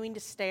continuing to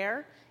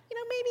stare,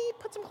 maybe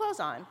put some clothes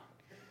on.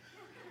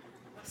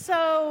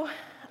 So,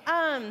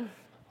 but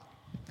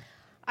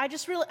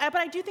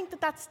I do think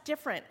that that's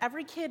different.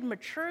 Every kid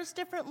matures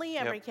differently.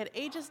 Every kid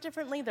ages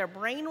differently. Their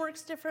brain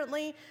works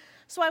differently.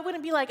 So I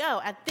wouldn't be like,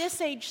 oh, at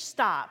this age,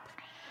 stop.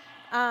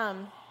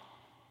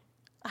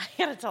 I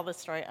gotta tell this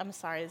story. I'm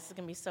sorry, this is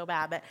gonna be so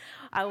bad, but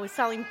I was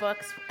selling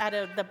books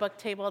at the book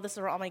table. This is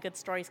where all my good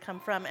stories come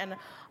from. And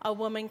a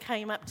woman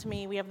came up to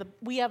me. My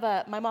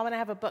mom and I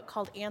have a book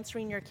called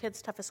Answering Your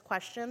Kids' Toughest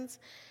Questions.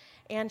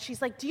 And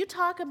she's like, do you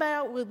talk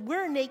about,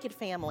 we're a naked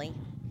family.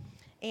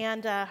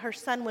 And her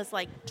son was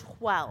like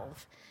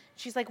 12.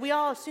 She's like,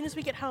 as soon as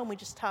we get home, we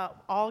just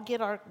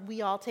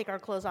we all take our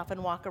clothes off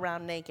and walk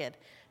around naked.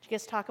 Did you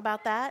guys talk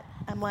about that?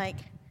 I'm like,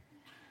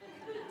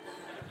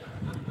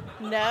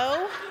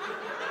 no.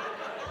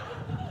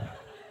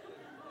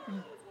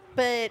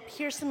 But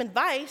here's some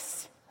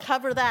advice.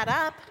 Cover that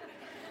up.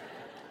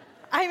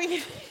 I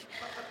mean,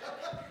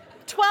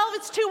 12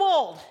 is too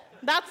old.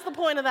 That's the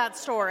point of that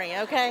story,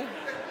 okay?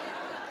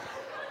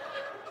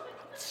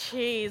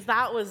 Jeez,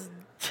 that was...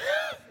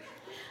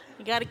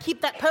 You got to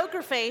keep that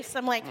poker face.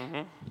 I'm like,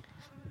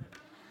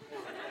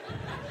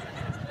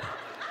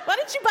 why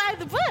didn't you buy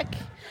the book?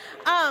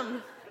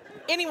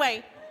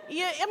 Anyway, when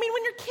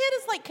your kid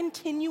is like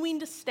continuing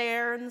to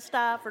stare and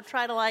stuff or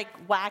try to like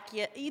whack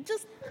you,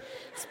 it's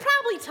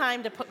probably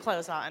time to put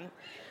clothes on.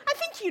 I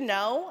think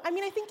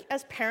I think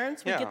as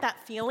parents we get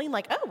that feeling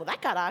like, oh, well,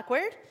 that got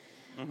awkward,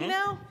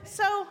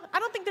 So I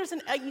don't think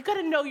you got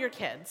to know your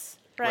kids,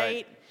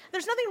 right?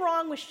 There's nothing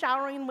wrong with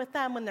showering with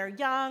them when they're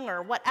young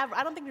or whatever.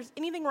 I don't think there's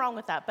anything wrong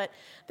with that, but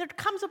there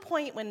comes a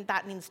point when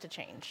that needs to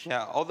change.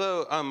 Yeah,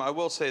 although I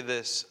will say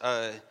this,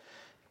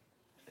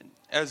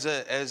 as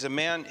a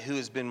man who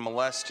has been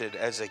molested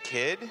as a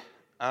kid,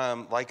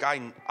 I've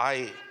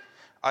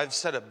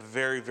set up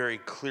very, very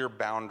clear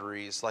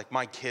boundaries. Like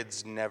my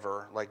kids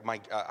never,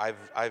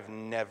 I've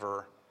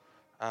never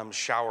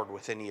showered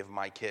with any of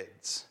my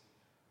kids,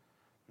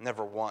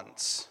 never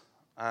once.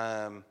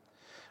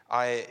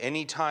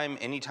 Anytime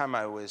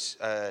I was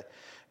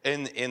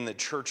in the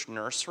church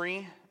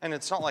nursery, and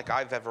it's not like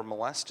I've ever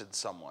molested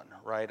someone,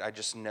 right? I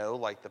just know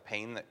like the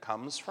pain that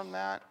comes from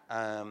that.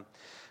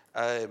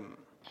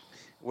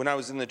 When I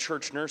was in the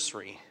church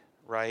nursery,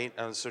 right?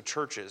 So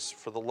churches,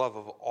 for the love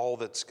of all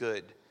that's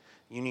good,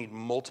 you need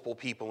multiple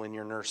people in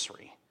your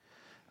nursery.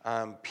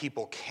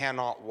 People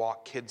cannot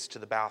walk kids to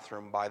the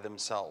bathroom by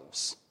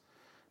themselves.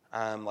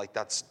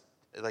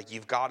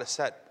 You've got to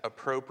set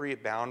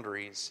appropriate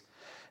boundaries.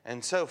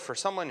 And so for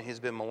someone who's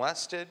been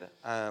molested,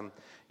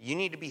 you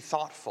need to be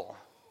thoughtful.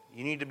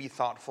 You need to be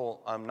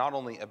thoughtful not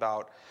only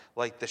about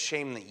like the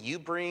shame that you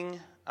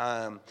bring,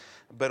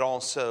 but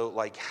also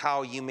like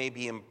how you may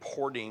be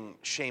importing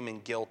shame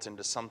and guilt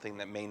into something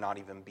that may not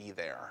even be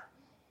there.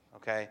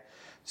 Okay,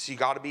 so you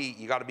got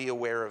to be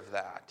aware of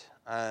that.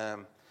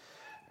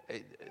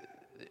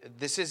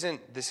 This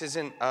isn't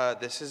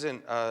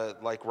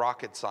like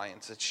rocket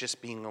science. It's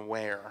just being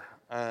aware.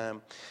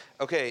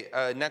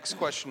 Next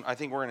question. I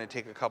think we're going to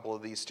take a couple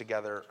of these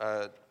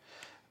together.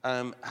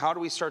 How do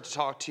we start to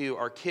talk to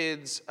our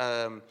kids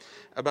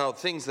about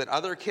things that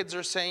other kids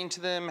are saying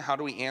to them? How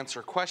do we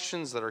answer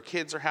questions that our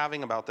kids are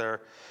having about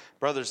their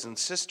brothers and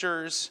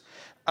sisters?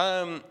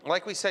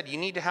 Like we said, you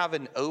need to have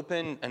an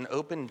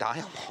open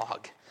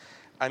dialogue.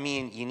 I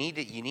mean, you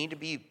need to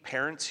be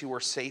parents who are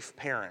safe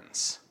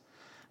parents,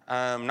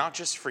 not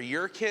just for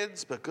your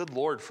kids, but good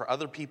Lord, for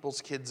other people's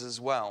kids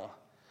as well.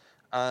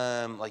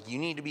 You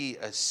need to be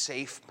a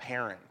safe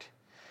parent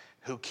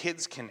who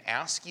kids can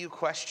ask you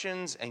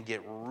questions and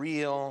get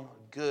real,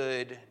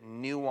 good,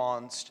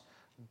 nuanced,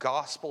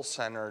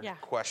 gospel-centered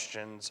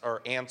questions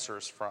or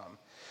answers from.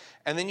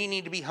 And then you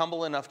need to be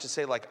humble enough to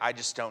say, like, I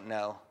just don't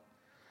know.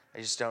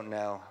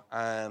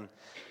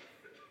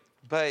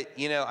 But,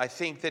 I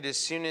think that as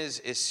soon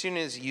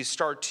as you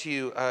start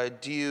to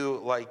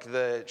do, like,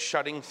 the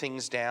shutting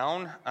things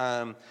down,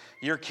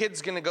 your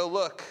kid's going to go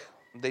look.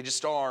 They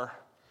just are.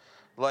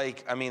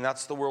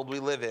 That's the world we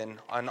live in.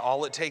 And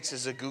all it takes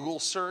is a Google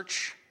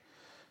search.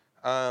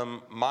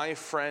 My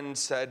friend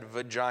said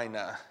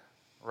vagina,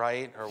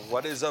 right? Or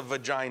what is a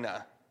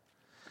vagina?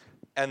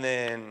 And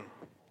then,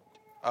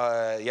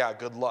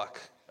 good luck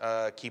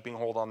keeping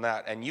hold on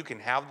that. And you can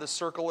have the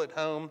circle at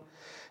home.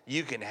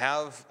 You can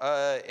have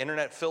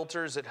internet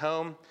filters at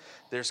home.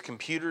 There's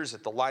computers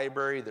at the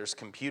library. There's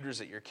computers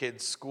at your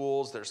kids'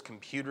 schools. There's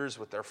computers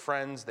with their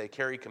friends. They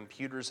carry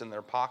computers in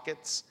their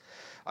pockets.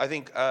 I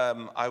think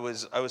I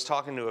was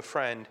talking to a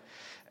friend,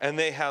 and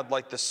they had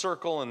like the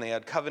circle, and they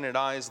had covenant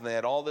eyes, and they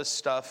had all this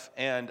stuff,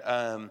 and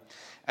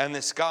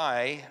this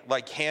guy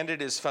like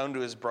handed his phone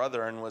to his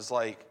brother and was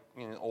like,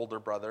 older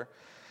brother,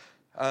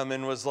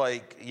 and was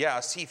like, yeah,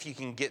 see if you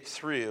can get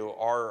through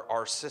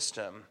our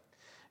system.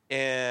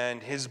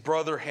 And his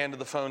brother handed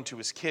the phone to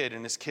his kid,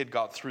 and his kid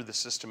got through the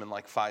system in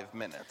like 5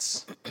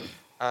 minutes.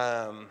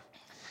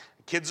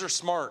 Kids are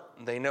smart;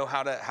 they know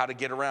how to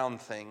get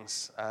around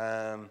things.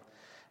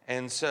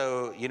 And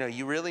so,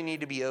 you really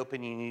need to be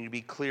open. You need to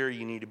be clear.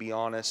 You need to be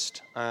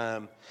honest,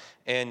 and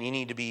you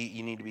need to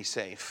be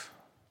safe.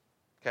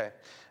 Okay.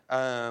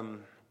 How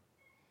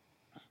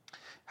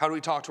How do we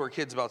talk to our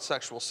kids about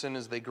sexual sin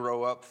as they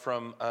grow up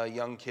from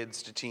young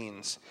kids to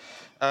teens?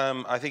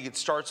 I think it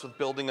starts with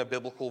building a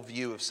biblical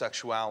view of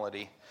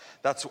sexuality.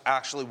 That's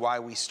actually why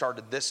we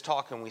started this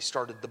talk and we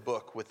started the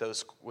book with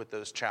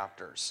those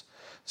chapters.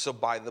 So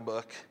buy the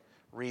book,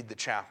 read the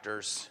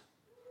chapters,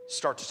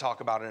 start to talk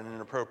about it in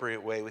an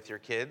appropriate way with your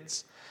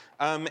kids.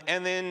 And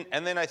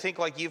then I think,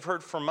 like you've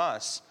heard from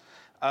us,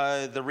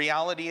 the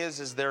reality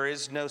is there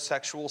is no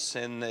sexual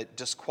sin that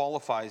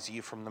disqualifies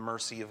you from the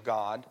mercy of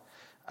God.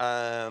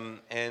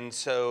 And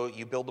so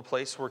you build a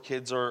place where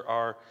kids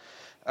your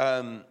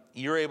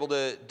kids are able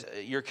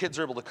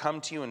to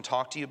come to you and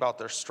talk to you about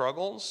their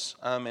struggles.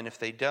 And if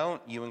they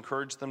don't, you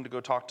encourage them to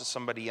go talk to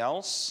somebody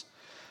else.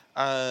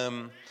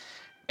 And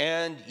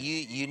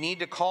you need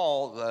to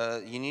call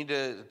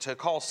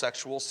call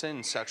sexual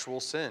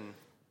sin.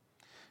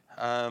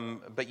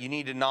 But you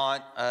need to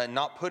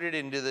not put it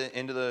into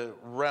the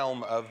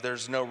realm of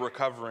there's no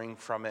recovering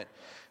from it,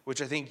 which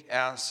I think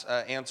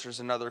answers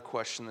another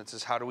question that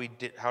says how do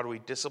we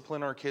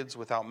discipline our kids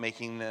without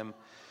making them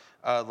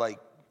like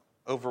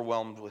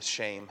overwhelmed with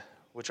shame?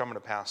 Which I'm going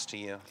to pass to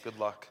you. Good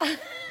luck.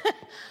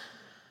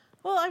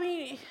 Well, I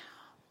mean,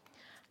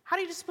 how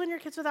do you discipline your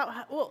kids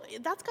without? Well,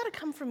 that's got to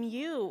come from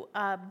you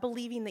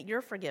believing that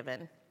you're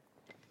forgiven.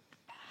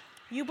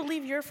 You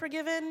believe you're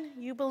forgiven,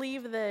 you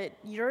believe that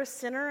you're a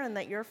sinner and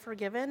that you're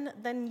forgiven,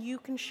 then you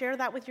can share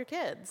that with your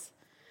kids.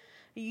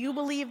 You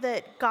believe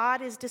that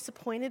God is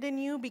disappointed in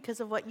you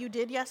because of what you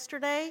did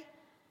yesterday,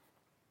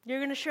 you're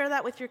going to share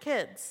that with your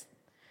kids.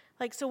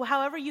 Like, so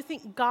however you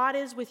think God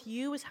is with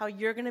you is how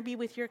you're going to be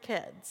with your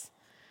kids.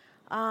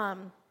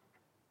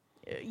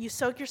 You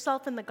soak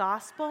yourself in the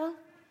gospel,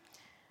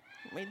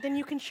 then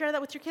you can share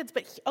that with your kids.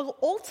 But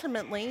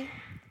ultimately,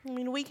 I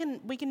mean, we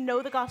can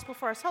know the gospel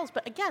for ourselves,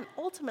 but again,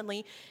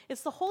 ultimately,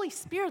 it's the Holy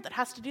Spirit that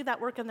has to do that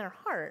work in their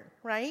heart,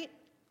 right?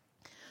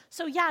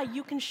 So yeah,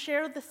 you can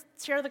share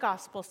the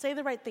gospel, say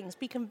the right things,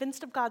 be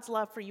convinced of God's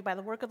love for you by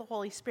the work of the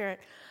Holy Spirit.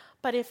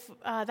 But if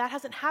that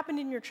hasn't happened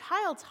in your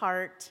child's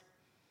heart,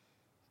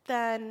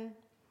 then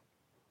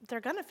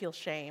they're going to feel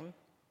shame,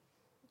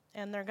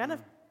 and they're going to.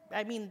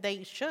 I mean,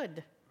 they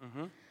should.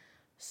 Mm-hmm.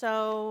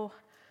 So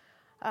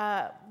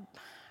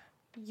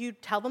you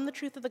tell them the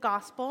truth of the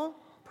gospel.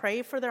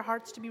 Pray for their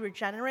hearts to be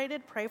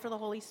regenerated. Pray for the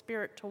Holy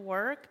Spirit to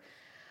work.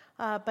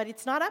 But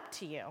it's not up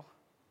to you.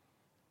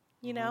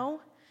 You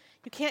know?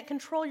 You can't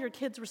control your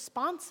kids'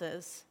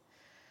 responses.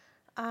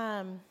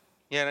 Yeah,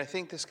 and I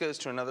think this goes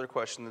to another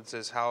question that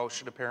says, how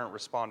should a parent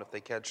respond if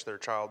they catch their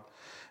child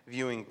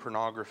viewing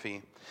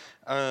pornography?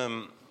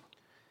 I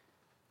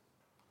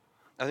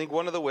think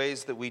one of the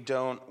ways that we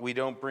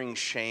don't bring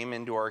shame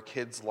into our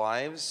kids'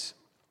 lives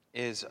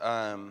is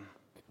a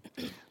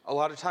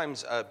lot of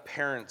times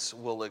parents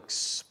will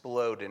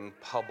explode in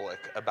public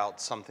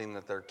about something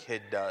that their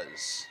kid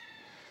does.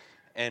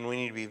 And we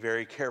need to be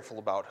very careful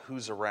about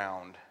who's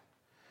around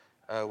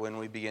when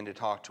we begin to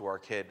talk to our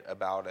kid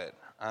about it.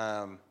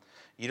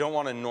 You don't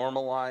want to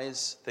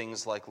normalize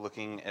things like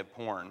looking at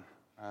porn.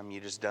 You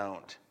just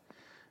don't.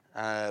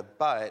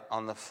 But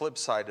on the flip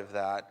side of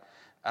that,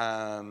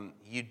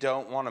 you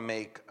don't want to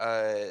make,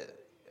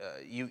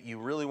 you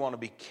really want to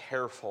be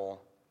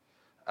careful.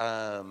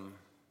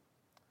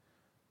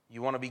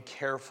 You want to be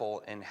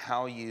careful in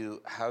how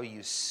you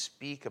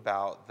speak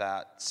about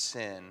that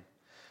sin.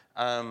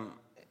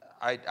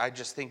 I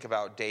just think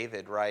about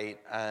David, right?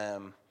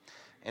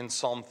 In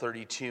Psalm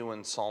 32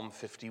 and Psalm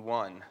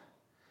 51,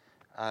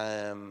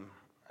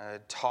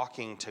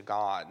 talking to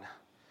God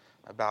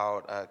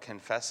about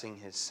confessing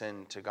his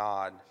sin to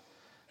God.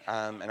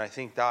 And I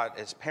think that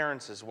as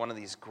parents is one of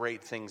these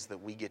great things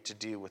that we get to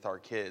do with our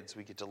kids.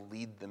 We get to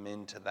lead them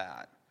into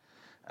that.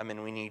 I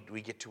mean,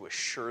 we get to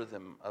assure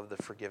them of the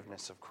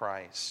forgiveness of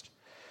Christ.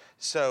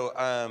 So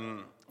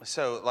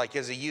like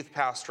as a youth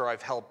pastor,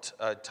 I've helped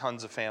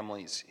tons of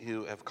families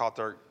who have caught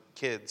their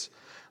kids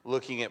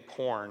looking at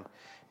porn.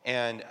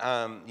 And,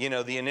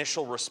 the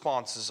initial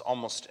response is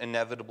almost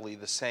inevitably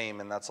the same.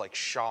 And that's like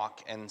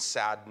shock and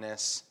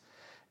sadness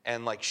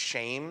and like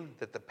shame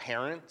that the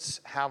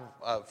parents have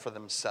for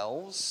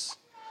themselves.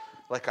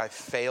 Like, I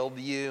failed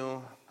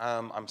you.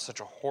 I'm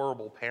such a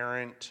horrible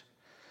parent.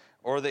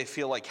 Or they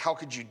feel like, how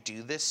could you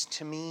do this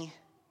to me?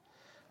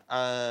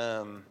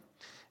 And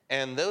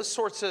those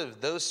sorts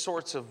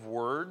of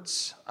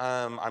words,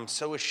 I'm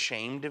so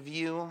ashamed of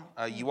you.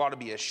 You ought to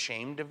be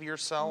ashamed of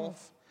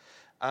yourself.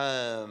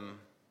 Those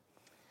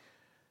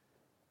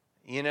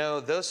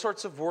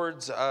sorts of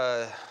words,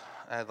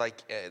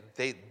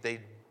 they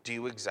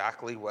do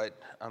exactly what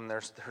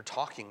they're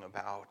talking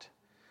about.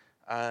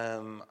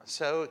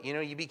 So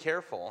you be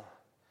careful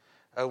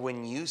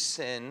when you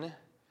sin.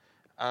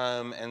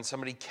 And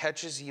somebody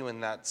catches you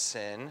in that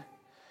sin,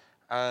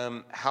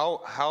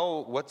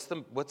 what's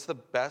the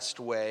best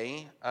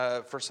way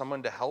for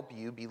someone to help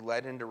you be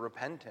led into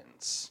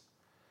repentance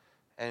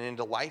and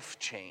into life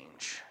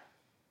change?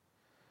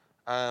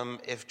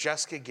 If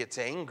Jessica gets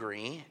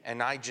angry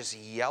and I just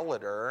yell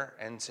at her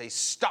and say,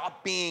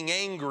 "Stop being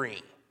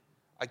angry.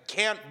 I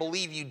can't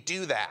believe you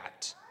do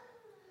that."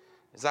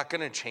 Is that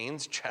going to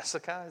change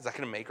Jessica? Is that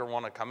going to make her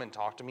want to come and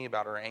talk to me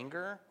about her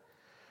anger?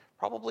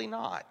 Probably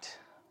not.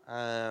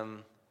 But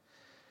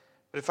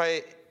if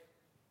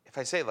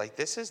I say, like,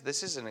 this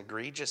is an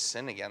egregious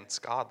sin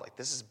against God, like,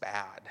 this is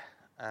bad.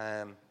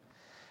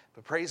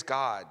 But praise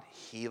God,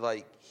 he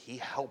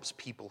helps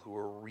people who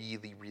are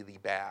really, really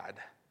bad.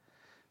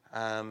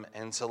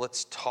 And so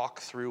let's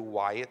talk through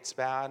why it's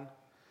bad.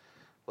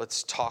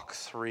 Let's talk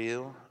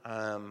through,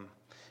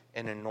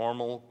 in a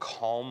normal,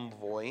 calm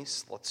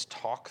voice, let's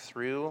talk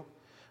through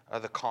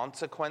the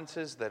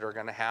consequences that are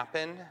going to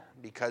happen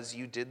because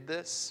you did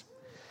this.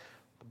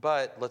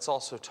 But let's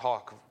also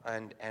talk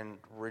and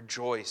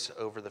rejoice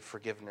over the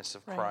forgiveness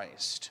of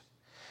Christ.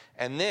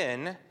 And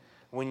then,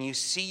 when you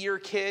see your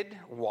kid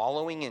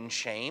wallowing in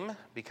shame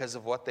because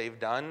of what they've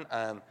done,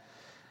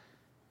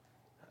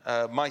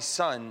 my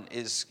son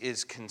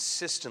is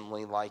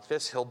consistently like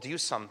this. He'll do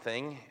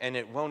something, and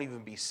it won't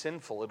even be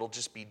sinful. It'll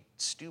just be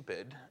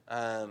stupid.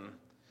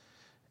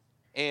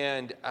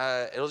 And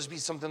it'll just be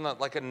something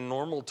that, like, a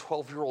normal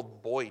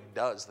 12-year-old boy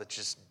does that's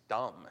just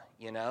dumb,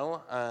 you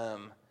know?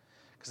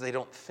 Because they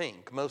don't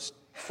think. Most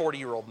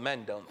 40-year-old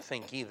men don't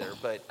think either,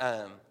 but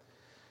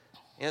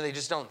they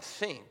just don't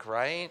think,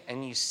 right?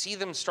 And you see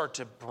them start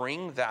to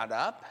bring that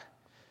up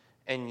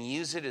and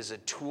use it as a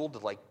tool to,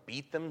 like,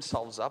 beat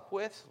themselves up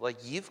with. Like,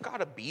 you've got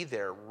to be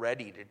there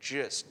ready to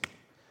just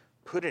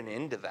put an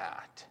end to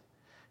that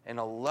in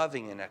a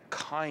loving and a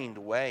kind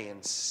way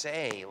and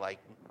say, like,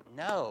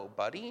 no,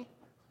 buddy.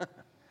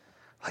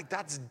 Like,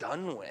 that's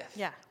done with.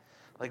 Yeah.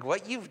 Like,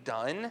 what you've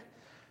done,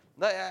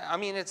 I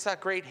mean, it's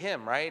that great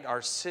hymn, right?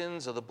 Our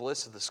sins are the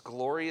bliss of this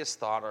glorious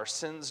thought. Our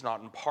sins,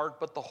 not in part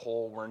but the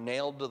whole, were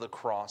nailed to the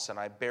cross, and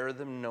I bear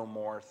them no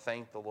more.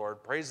 Thank the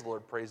Lord. Praise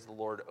the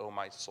Lord, O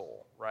my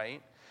soul,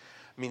 right?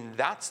 I mean,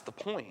 that's the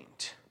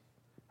point.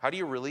 How do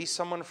you release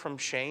someone from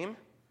shame?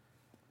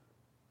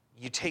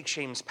 You take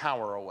shame's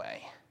power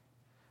away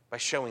by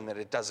showing that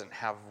it doesn't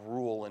have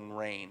rule and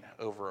reign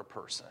over a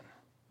person.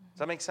 Does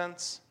that make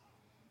sense?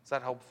 Is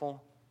that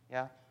helpful?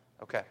 Yeah?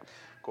 Okay,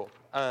 cool.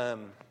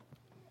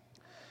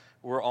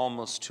 We're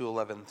almost to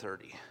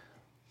 11:30.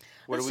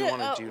 What do we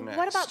want to do next?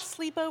 What about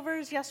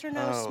sleepovers, yes or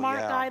no,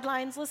 smart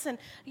guidelines? Listen,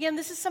 again,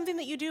 this is something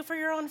that you do for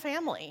your own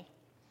family.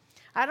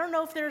 I don't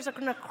know if there's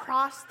an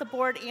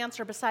across-the-board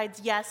answer besides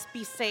yes,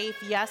 be safe,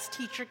 yes,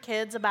 teach your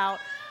kids about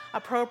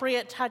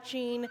appropriate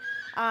touching,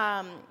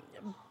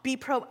 be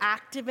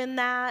proactive in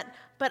that.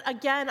 But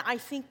again, I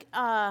think...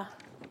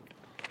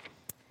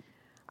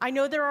 I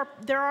know there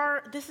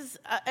are, this is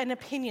an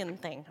opinion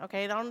thing,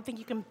 okay? I don't think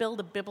you can build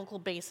a biblical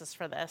basis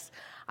for this.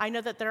 I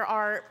know that there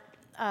are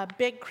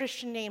big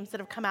Christian names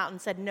that have come out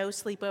and said no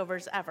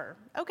sleepovers ever.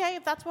 Okay,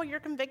 if that's what you're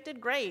convicted,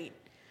 great.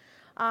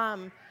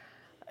 Again,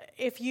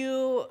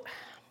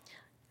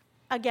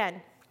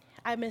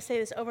 I'm going to say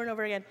this over and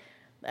over again,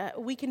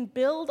 we can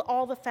build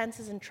all the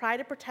fences and try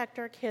to protect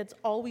our kids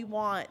all we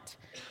want,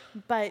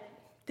 but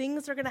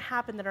things are going to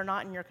happen that are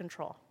not in your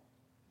control.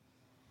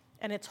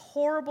 And it's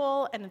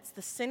horrible, and it's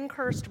the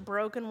sin-cursed,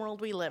 broken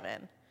world we live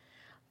in.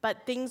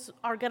 But things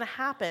are going to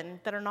happen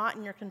that are not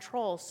in your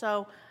control.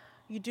 So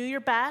you do your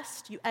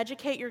best, you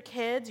educate your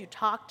kids, you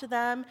talk to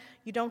them,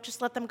 you don't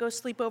just let them go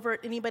sleep over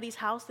at anybody's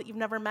house that you've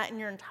never met in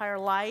your entire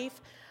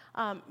life.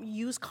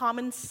 Use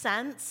common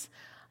sense.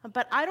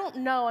 But I don't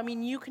know, I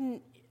mean, you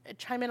can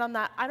chime in on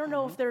that. I don't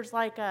know if there's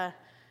like I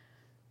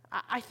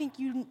think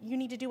you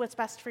need to do what's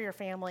best for your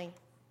family.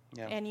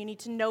 Yeah. And you need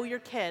to know your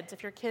kids.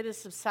 If your kid is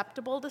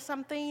susceptible to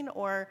something,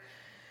 or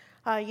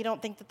you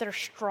don't think that they're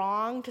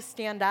strong to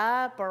stand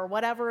up, or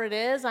whatever it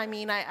is, I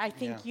mean, I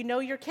think you know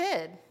your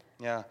kid.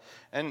 Yeah,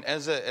 and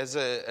as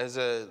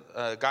a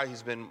guy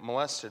who's been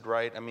molested,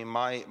 right? I mean,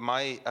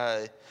 my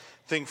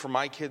thing for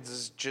my kids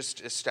is just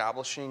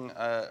establishing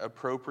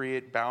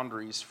appropriate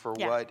boundaries for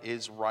what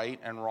is right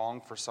and wrong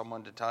for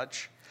someone to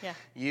touch. Yeah.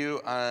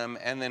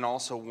 And then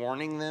also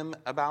warning them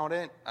about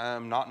it,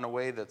 not in a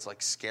way that's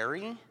like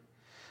scary,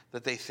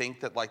 that they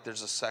think that, like,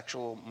 there's a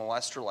sexual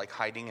molester, like,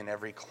 hiding in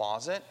every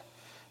closet.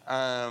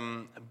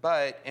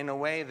 But in a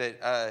way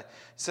that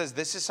says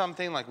this is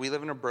something, like, we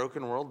live in a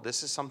broken world.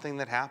 This is something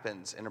that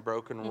happens in a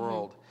broken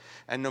world.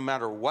 And no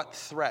matter what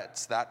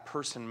threats that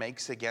person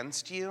makes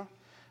against you,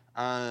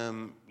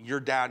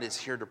 your dad is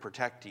here to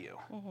protect you.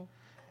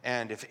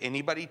 And if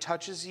anybody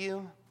touches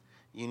you,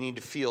 you need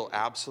to feel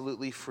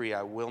absolutely free.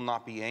 I will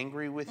not be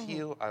angry with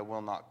you. I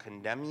will not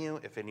condemn you.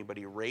 If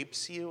anybody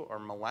rapes you or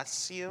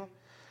molests you,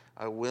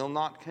 I will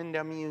not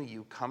condemn you.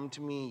 You come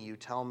to me, you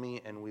tell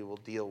me, and we will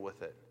deal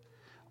with it.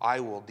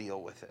 I will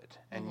deal with it,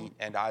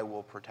 and I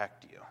will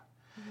protect you.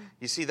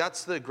 You see,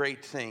 that's the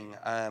great thing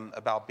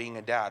about being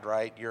a dad,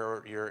 right?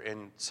 You're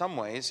in some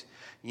ways,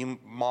 you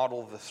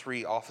model the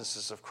three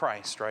offices of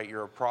Christ, right?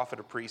 You're a prophet,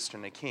 a priest,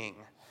 and a king.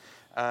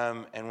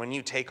 And when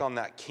you take on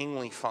that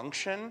kingly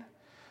function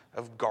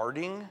of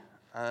guarding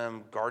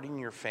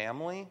your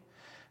family,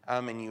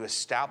 and you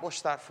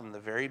establish that from the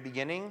very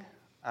beginning,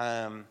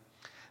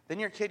 then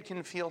your kid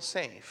can feel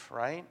safe,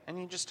 right? And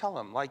you just tell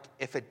them, like,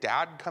 if a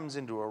dad comes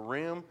into a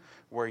room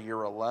where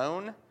you're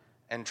alone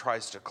and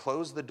tries to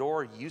close the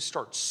door, you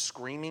start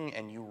screaming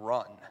and you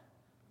run.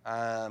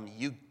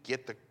 You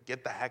get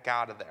the heck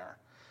out of there.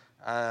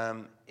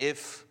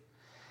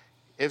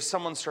 If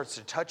someone starts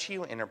to touch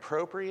you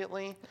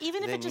inappropriately,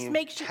 even if then it just you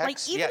makes you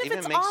text, even if even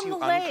it's makes on you the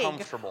leg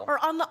uncomfortable. or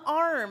on the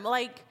arm,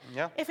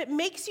 Yeah. if it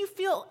makes you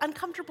feel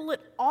uncomfortable at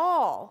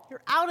all,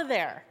 you're out of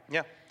there.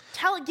 Yeah.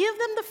 Give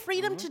them the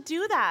freedom to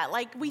do that.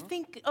 We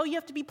think, oh, you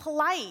have to be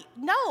polite.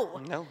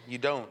 No, you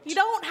don't. you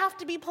don't have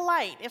to be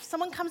polite. If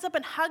someone comes up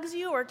and hugs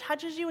you or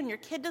touches you and your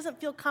kid doesn't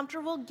feel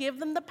comfortable, give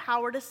them the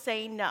power to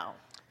say no.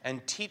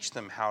 And teach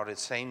them how to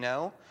say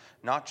no,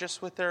 not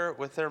just with their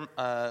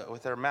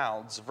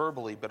mouths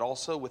verbally, but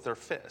also with their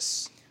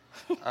fists.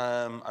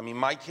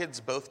 My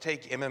kids both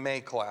take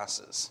MMA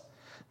classes.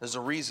 There's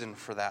a reason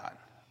for that.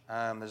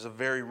 There's a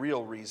very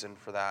real reason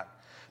for that,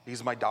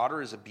 because my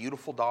daughter is a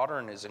beautiful daughter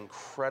and is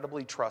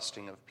incredibly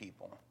trusting of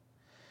people.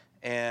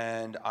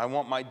 And I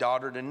want my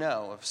daughter to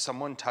know if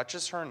someone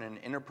touches her in an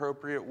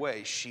inappropriate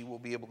way, she will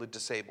be able to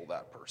disable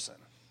that person.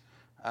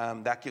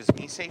 That gives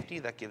me safety.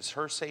 That gives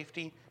her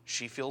safety.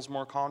 She feels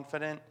more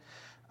confident.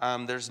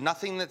 There's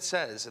nothing that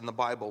says in the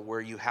Bible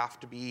where you have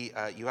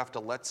to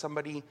let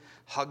somebody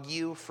hug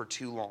you for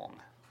too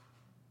long.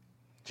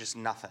 Just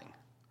nothing.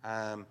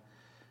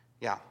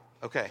 Yeah.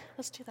 Okay.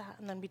 Let's do that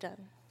and then be done.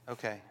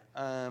 Okay.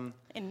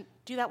 And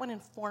do that one in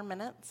 4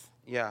 minutes.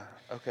 Yeah.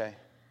 Okay.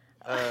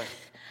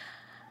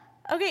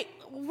 Okay.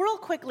 Real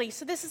quickly.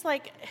 So this is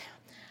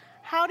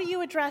how do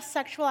you address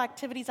sexual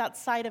activities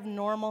outside of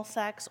normal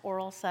sex,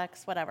 oral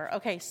sex, whatever?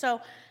 Okay, so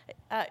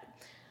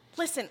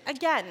listen,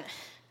 again,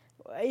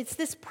 it's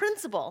this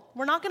principle.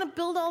 We're not going to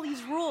build all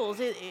these rules.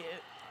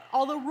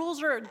 Although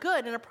rules are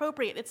good and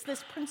appropriate, it's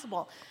this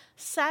principle.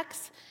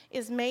 Sex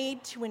is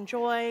made to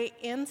enjoy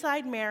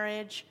inside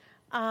marriage.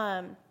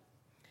 And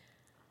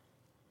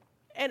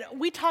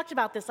we talked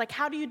about this,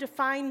 how do you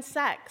define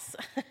sex?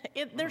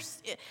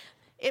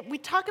 We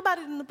talk about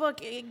it in the book.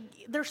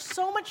 There's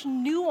so much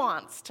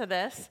nuance to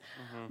this.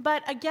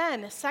 But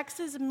again, sex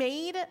is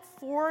made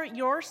for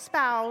your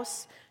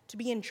spouse to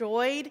be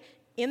enjoyed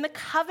in the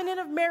covenant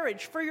of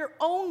marriage for your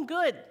own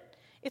good.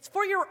 It's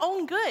for your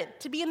own good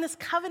to be in this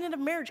covenant of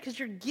marriage because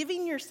you're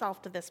giving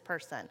yourself to this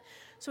person.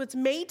 So it's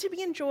made to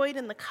be enjoyed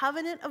in the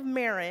covenant of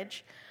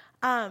marriage.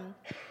 And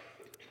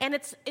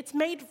it's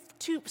made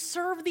to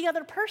serve the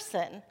other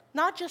person,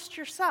 not just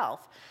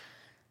yourself.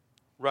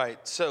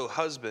 Right. So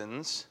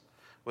husbands,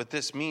 what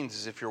this means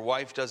is if your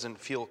wife doesn't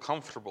feel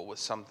comfortable with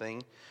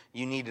something,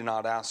 you need to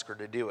not ask her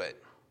to do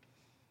it.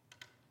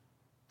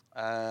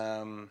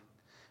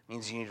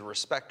 Means you need to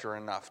respect her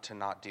enough to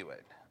not do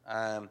it.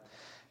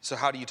 So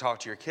how do you talk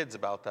to your kids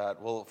about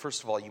that? Well,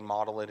 first of all, you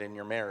model it in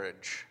your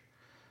marriage.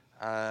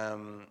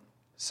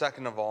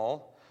 Second of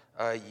all,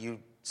 you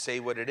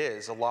say what it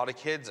is. A lot of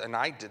kids, and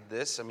I did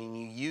this, you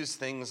use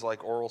things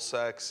like oral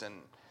sex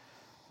and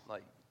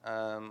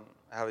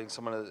having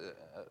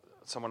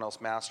someone else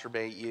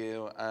masturbate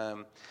you.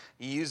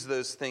 You use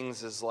those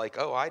things as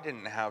oh, I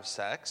didn't have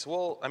sex.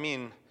 Well,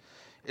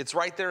 it's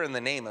right there in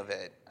the name of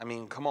it.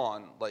 Come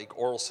on,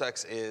 oral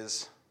sex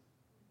is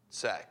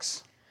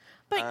sex.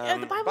 But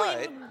the Bible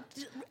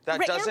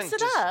that doesn't amps it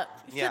just, up.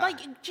 Yeah. So,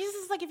 Jesus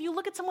is if you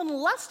look at someone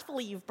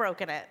lustfully, you've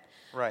broken it.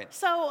 Right.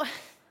 So.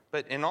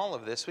 But in all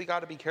of this, we got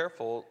to be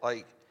careful.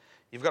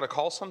 You've got to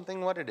call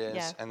something what it is,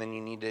 yeah. And then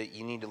you need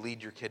to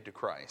lead your kid to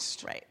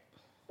Christ. Right.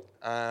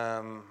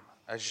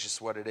 That's just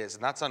what it is,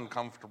 and that's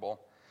uncomfortable.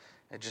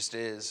 It just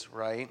is,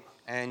 right?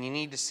 And you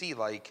need to see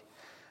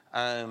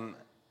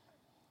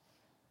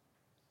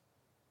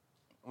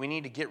we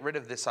need to get rid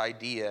of this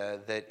idea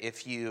that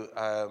if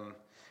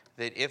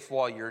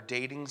while you're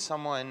dating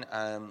someone,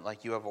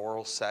 you have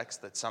oral sex,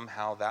 that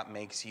somehow that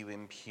makes you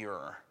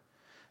impure.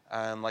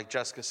 Like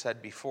Jessica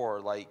said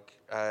before,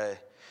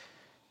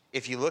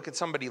 if you look at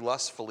somebody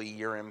lustfully,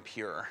 you're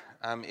impure.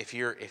 If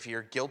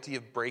you're guilty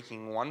of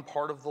breaking one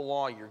part of the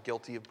law, you're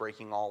guilty of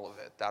breaking all of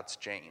it. That's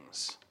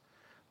James.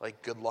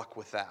 Good luck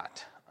with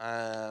that.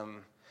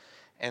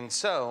 And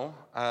so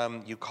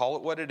you call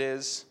it what it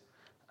is.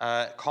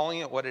 Calling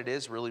it what it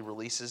is really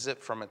releases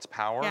it from its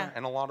power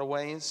in a lot of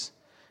ways.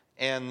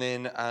 And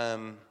then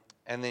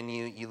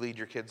you lead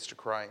your kids to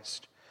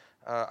Christ.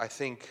 I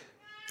think.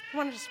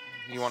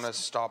 You want to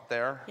stop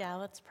there? Yeah,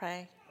 let's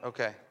pray.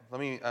 Okay. Let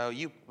me.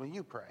 Will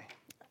you pray?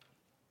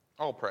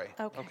 I'll pray.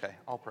 Okay.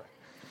 I'll pray.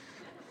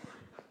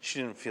 She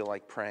didn't feel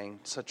like praying.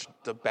 Such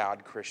the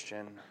bad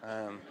Christian.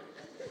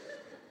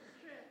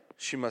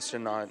 She must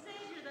have not.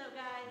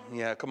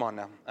 Yeah, come on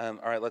now. All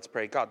right, let's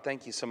pray. God,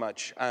 thank you so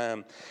much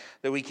that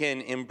we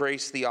can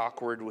embrace the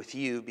awkward with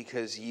you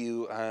because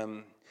you,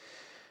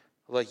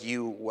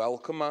 you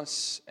welcome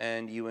us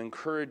and you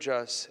encourage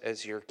us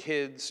as your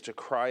kids to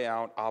cry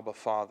out, Abba,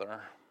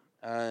 Father,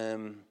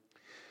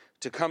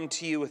 to come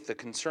to you with the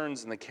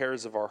concerns and the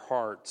cares of our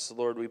hearts.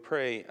 Lord, we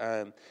pray.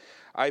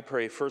 I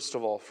pray, first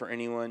of all, for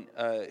anyone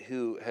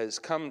who has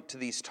come to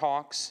these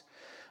talks,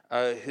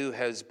 who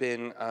has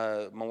been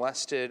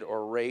molested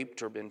or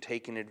raped or been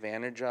taken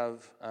advantage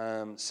of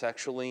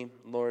sexually.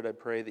 Lord, I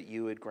pray that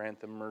you would grant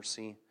them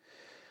mercy.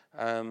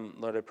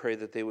 Lord, I pray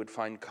that they would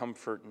find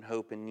comfort and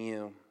hope in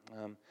you.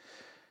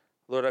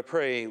 Lord, I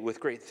pray with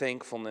great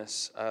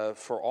thankfulness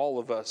for all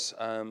of us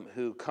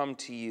who come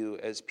to you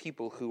as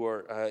people who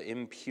are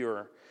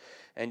impure,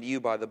 and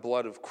you, by the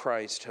blood of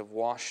Christ, have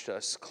washed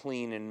us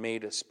clean and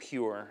made us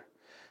pure.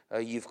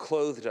 You've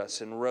clothed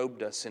us and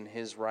robed us in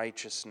his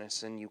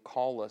righteousness, and you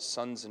call us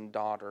sons and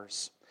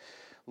daughters.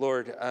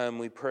 Lord,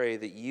 we pray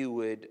that you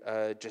would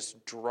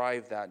just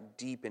drive that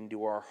deep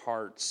into our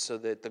hearts so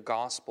that the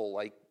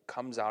gospel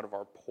comes out of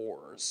our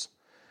pores.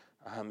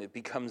 It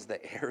becomes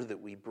the air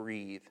that we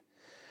breathe.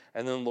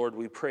 And then, Lord,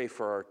 we pray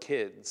for our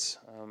kids.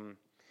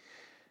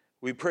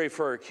 We pray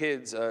for our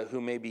kids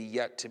who may be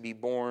yet to be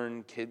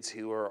born, kids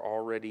who are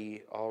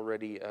already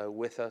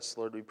with us.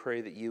 Lord, we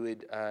pray that you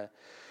would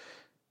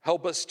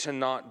help us to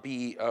not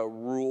be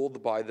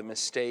ruled by the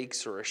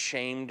mistakes or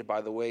ashamed by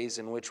the ways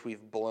in which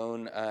we've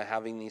blown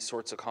having these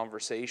sorts of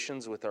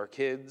conversations with our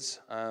kids.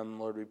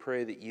 Lord, we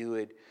pray that you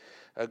would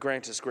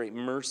grant us great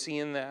mercy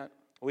in that.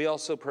 We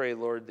also pray,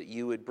 Lord, that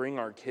you would bring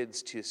our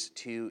kids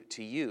to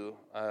you.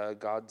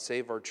 God,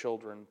 save our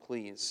children,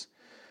 please.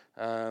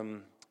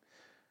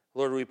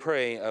 Lord, we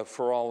pray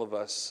for all of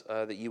us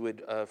that you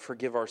would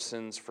forgive our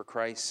sins for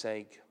Christ's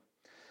sake.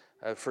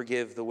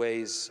 Forgive the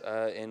ways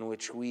in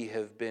which we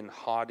have been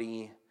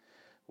haughty,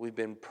 we've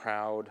been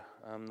proud,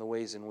 the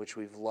ways in which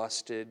we've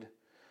lusted.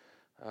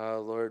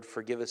 Lord,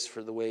 forgive us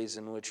for the ways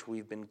in which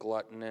we've been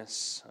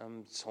gluttonous,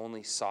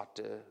 only sought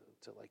to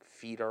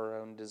feed our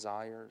own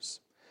desires.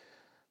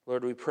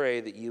 Lord, we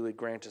pray that you would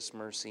grant us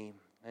mercy.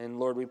 And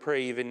Lord, we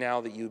pray even now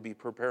that you would be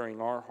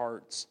preparing our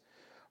hearts,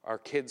 our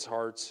kids'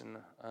 hearts, and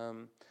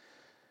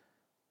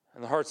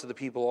the hearts of the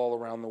people all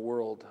around the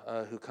world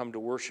who come to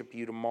worship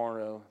you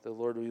tomorrow. That,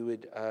 Lord, we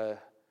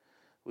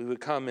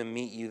would come and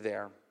meet you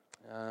there.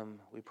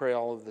 We pray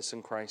all of this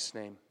in Christ's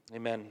name.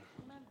 Amen.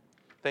 Amen.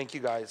 Thank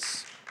you,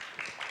 guys.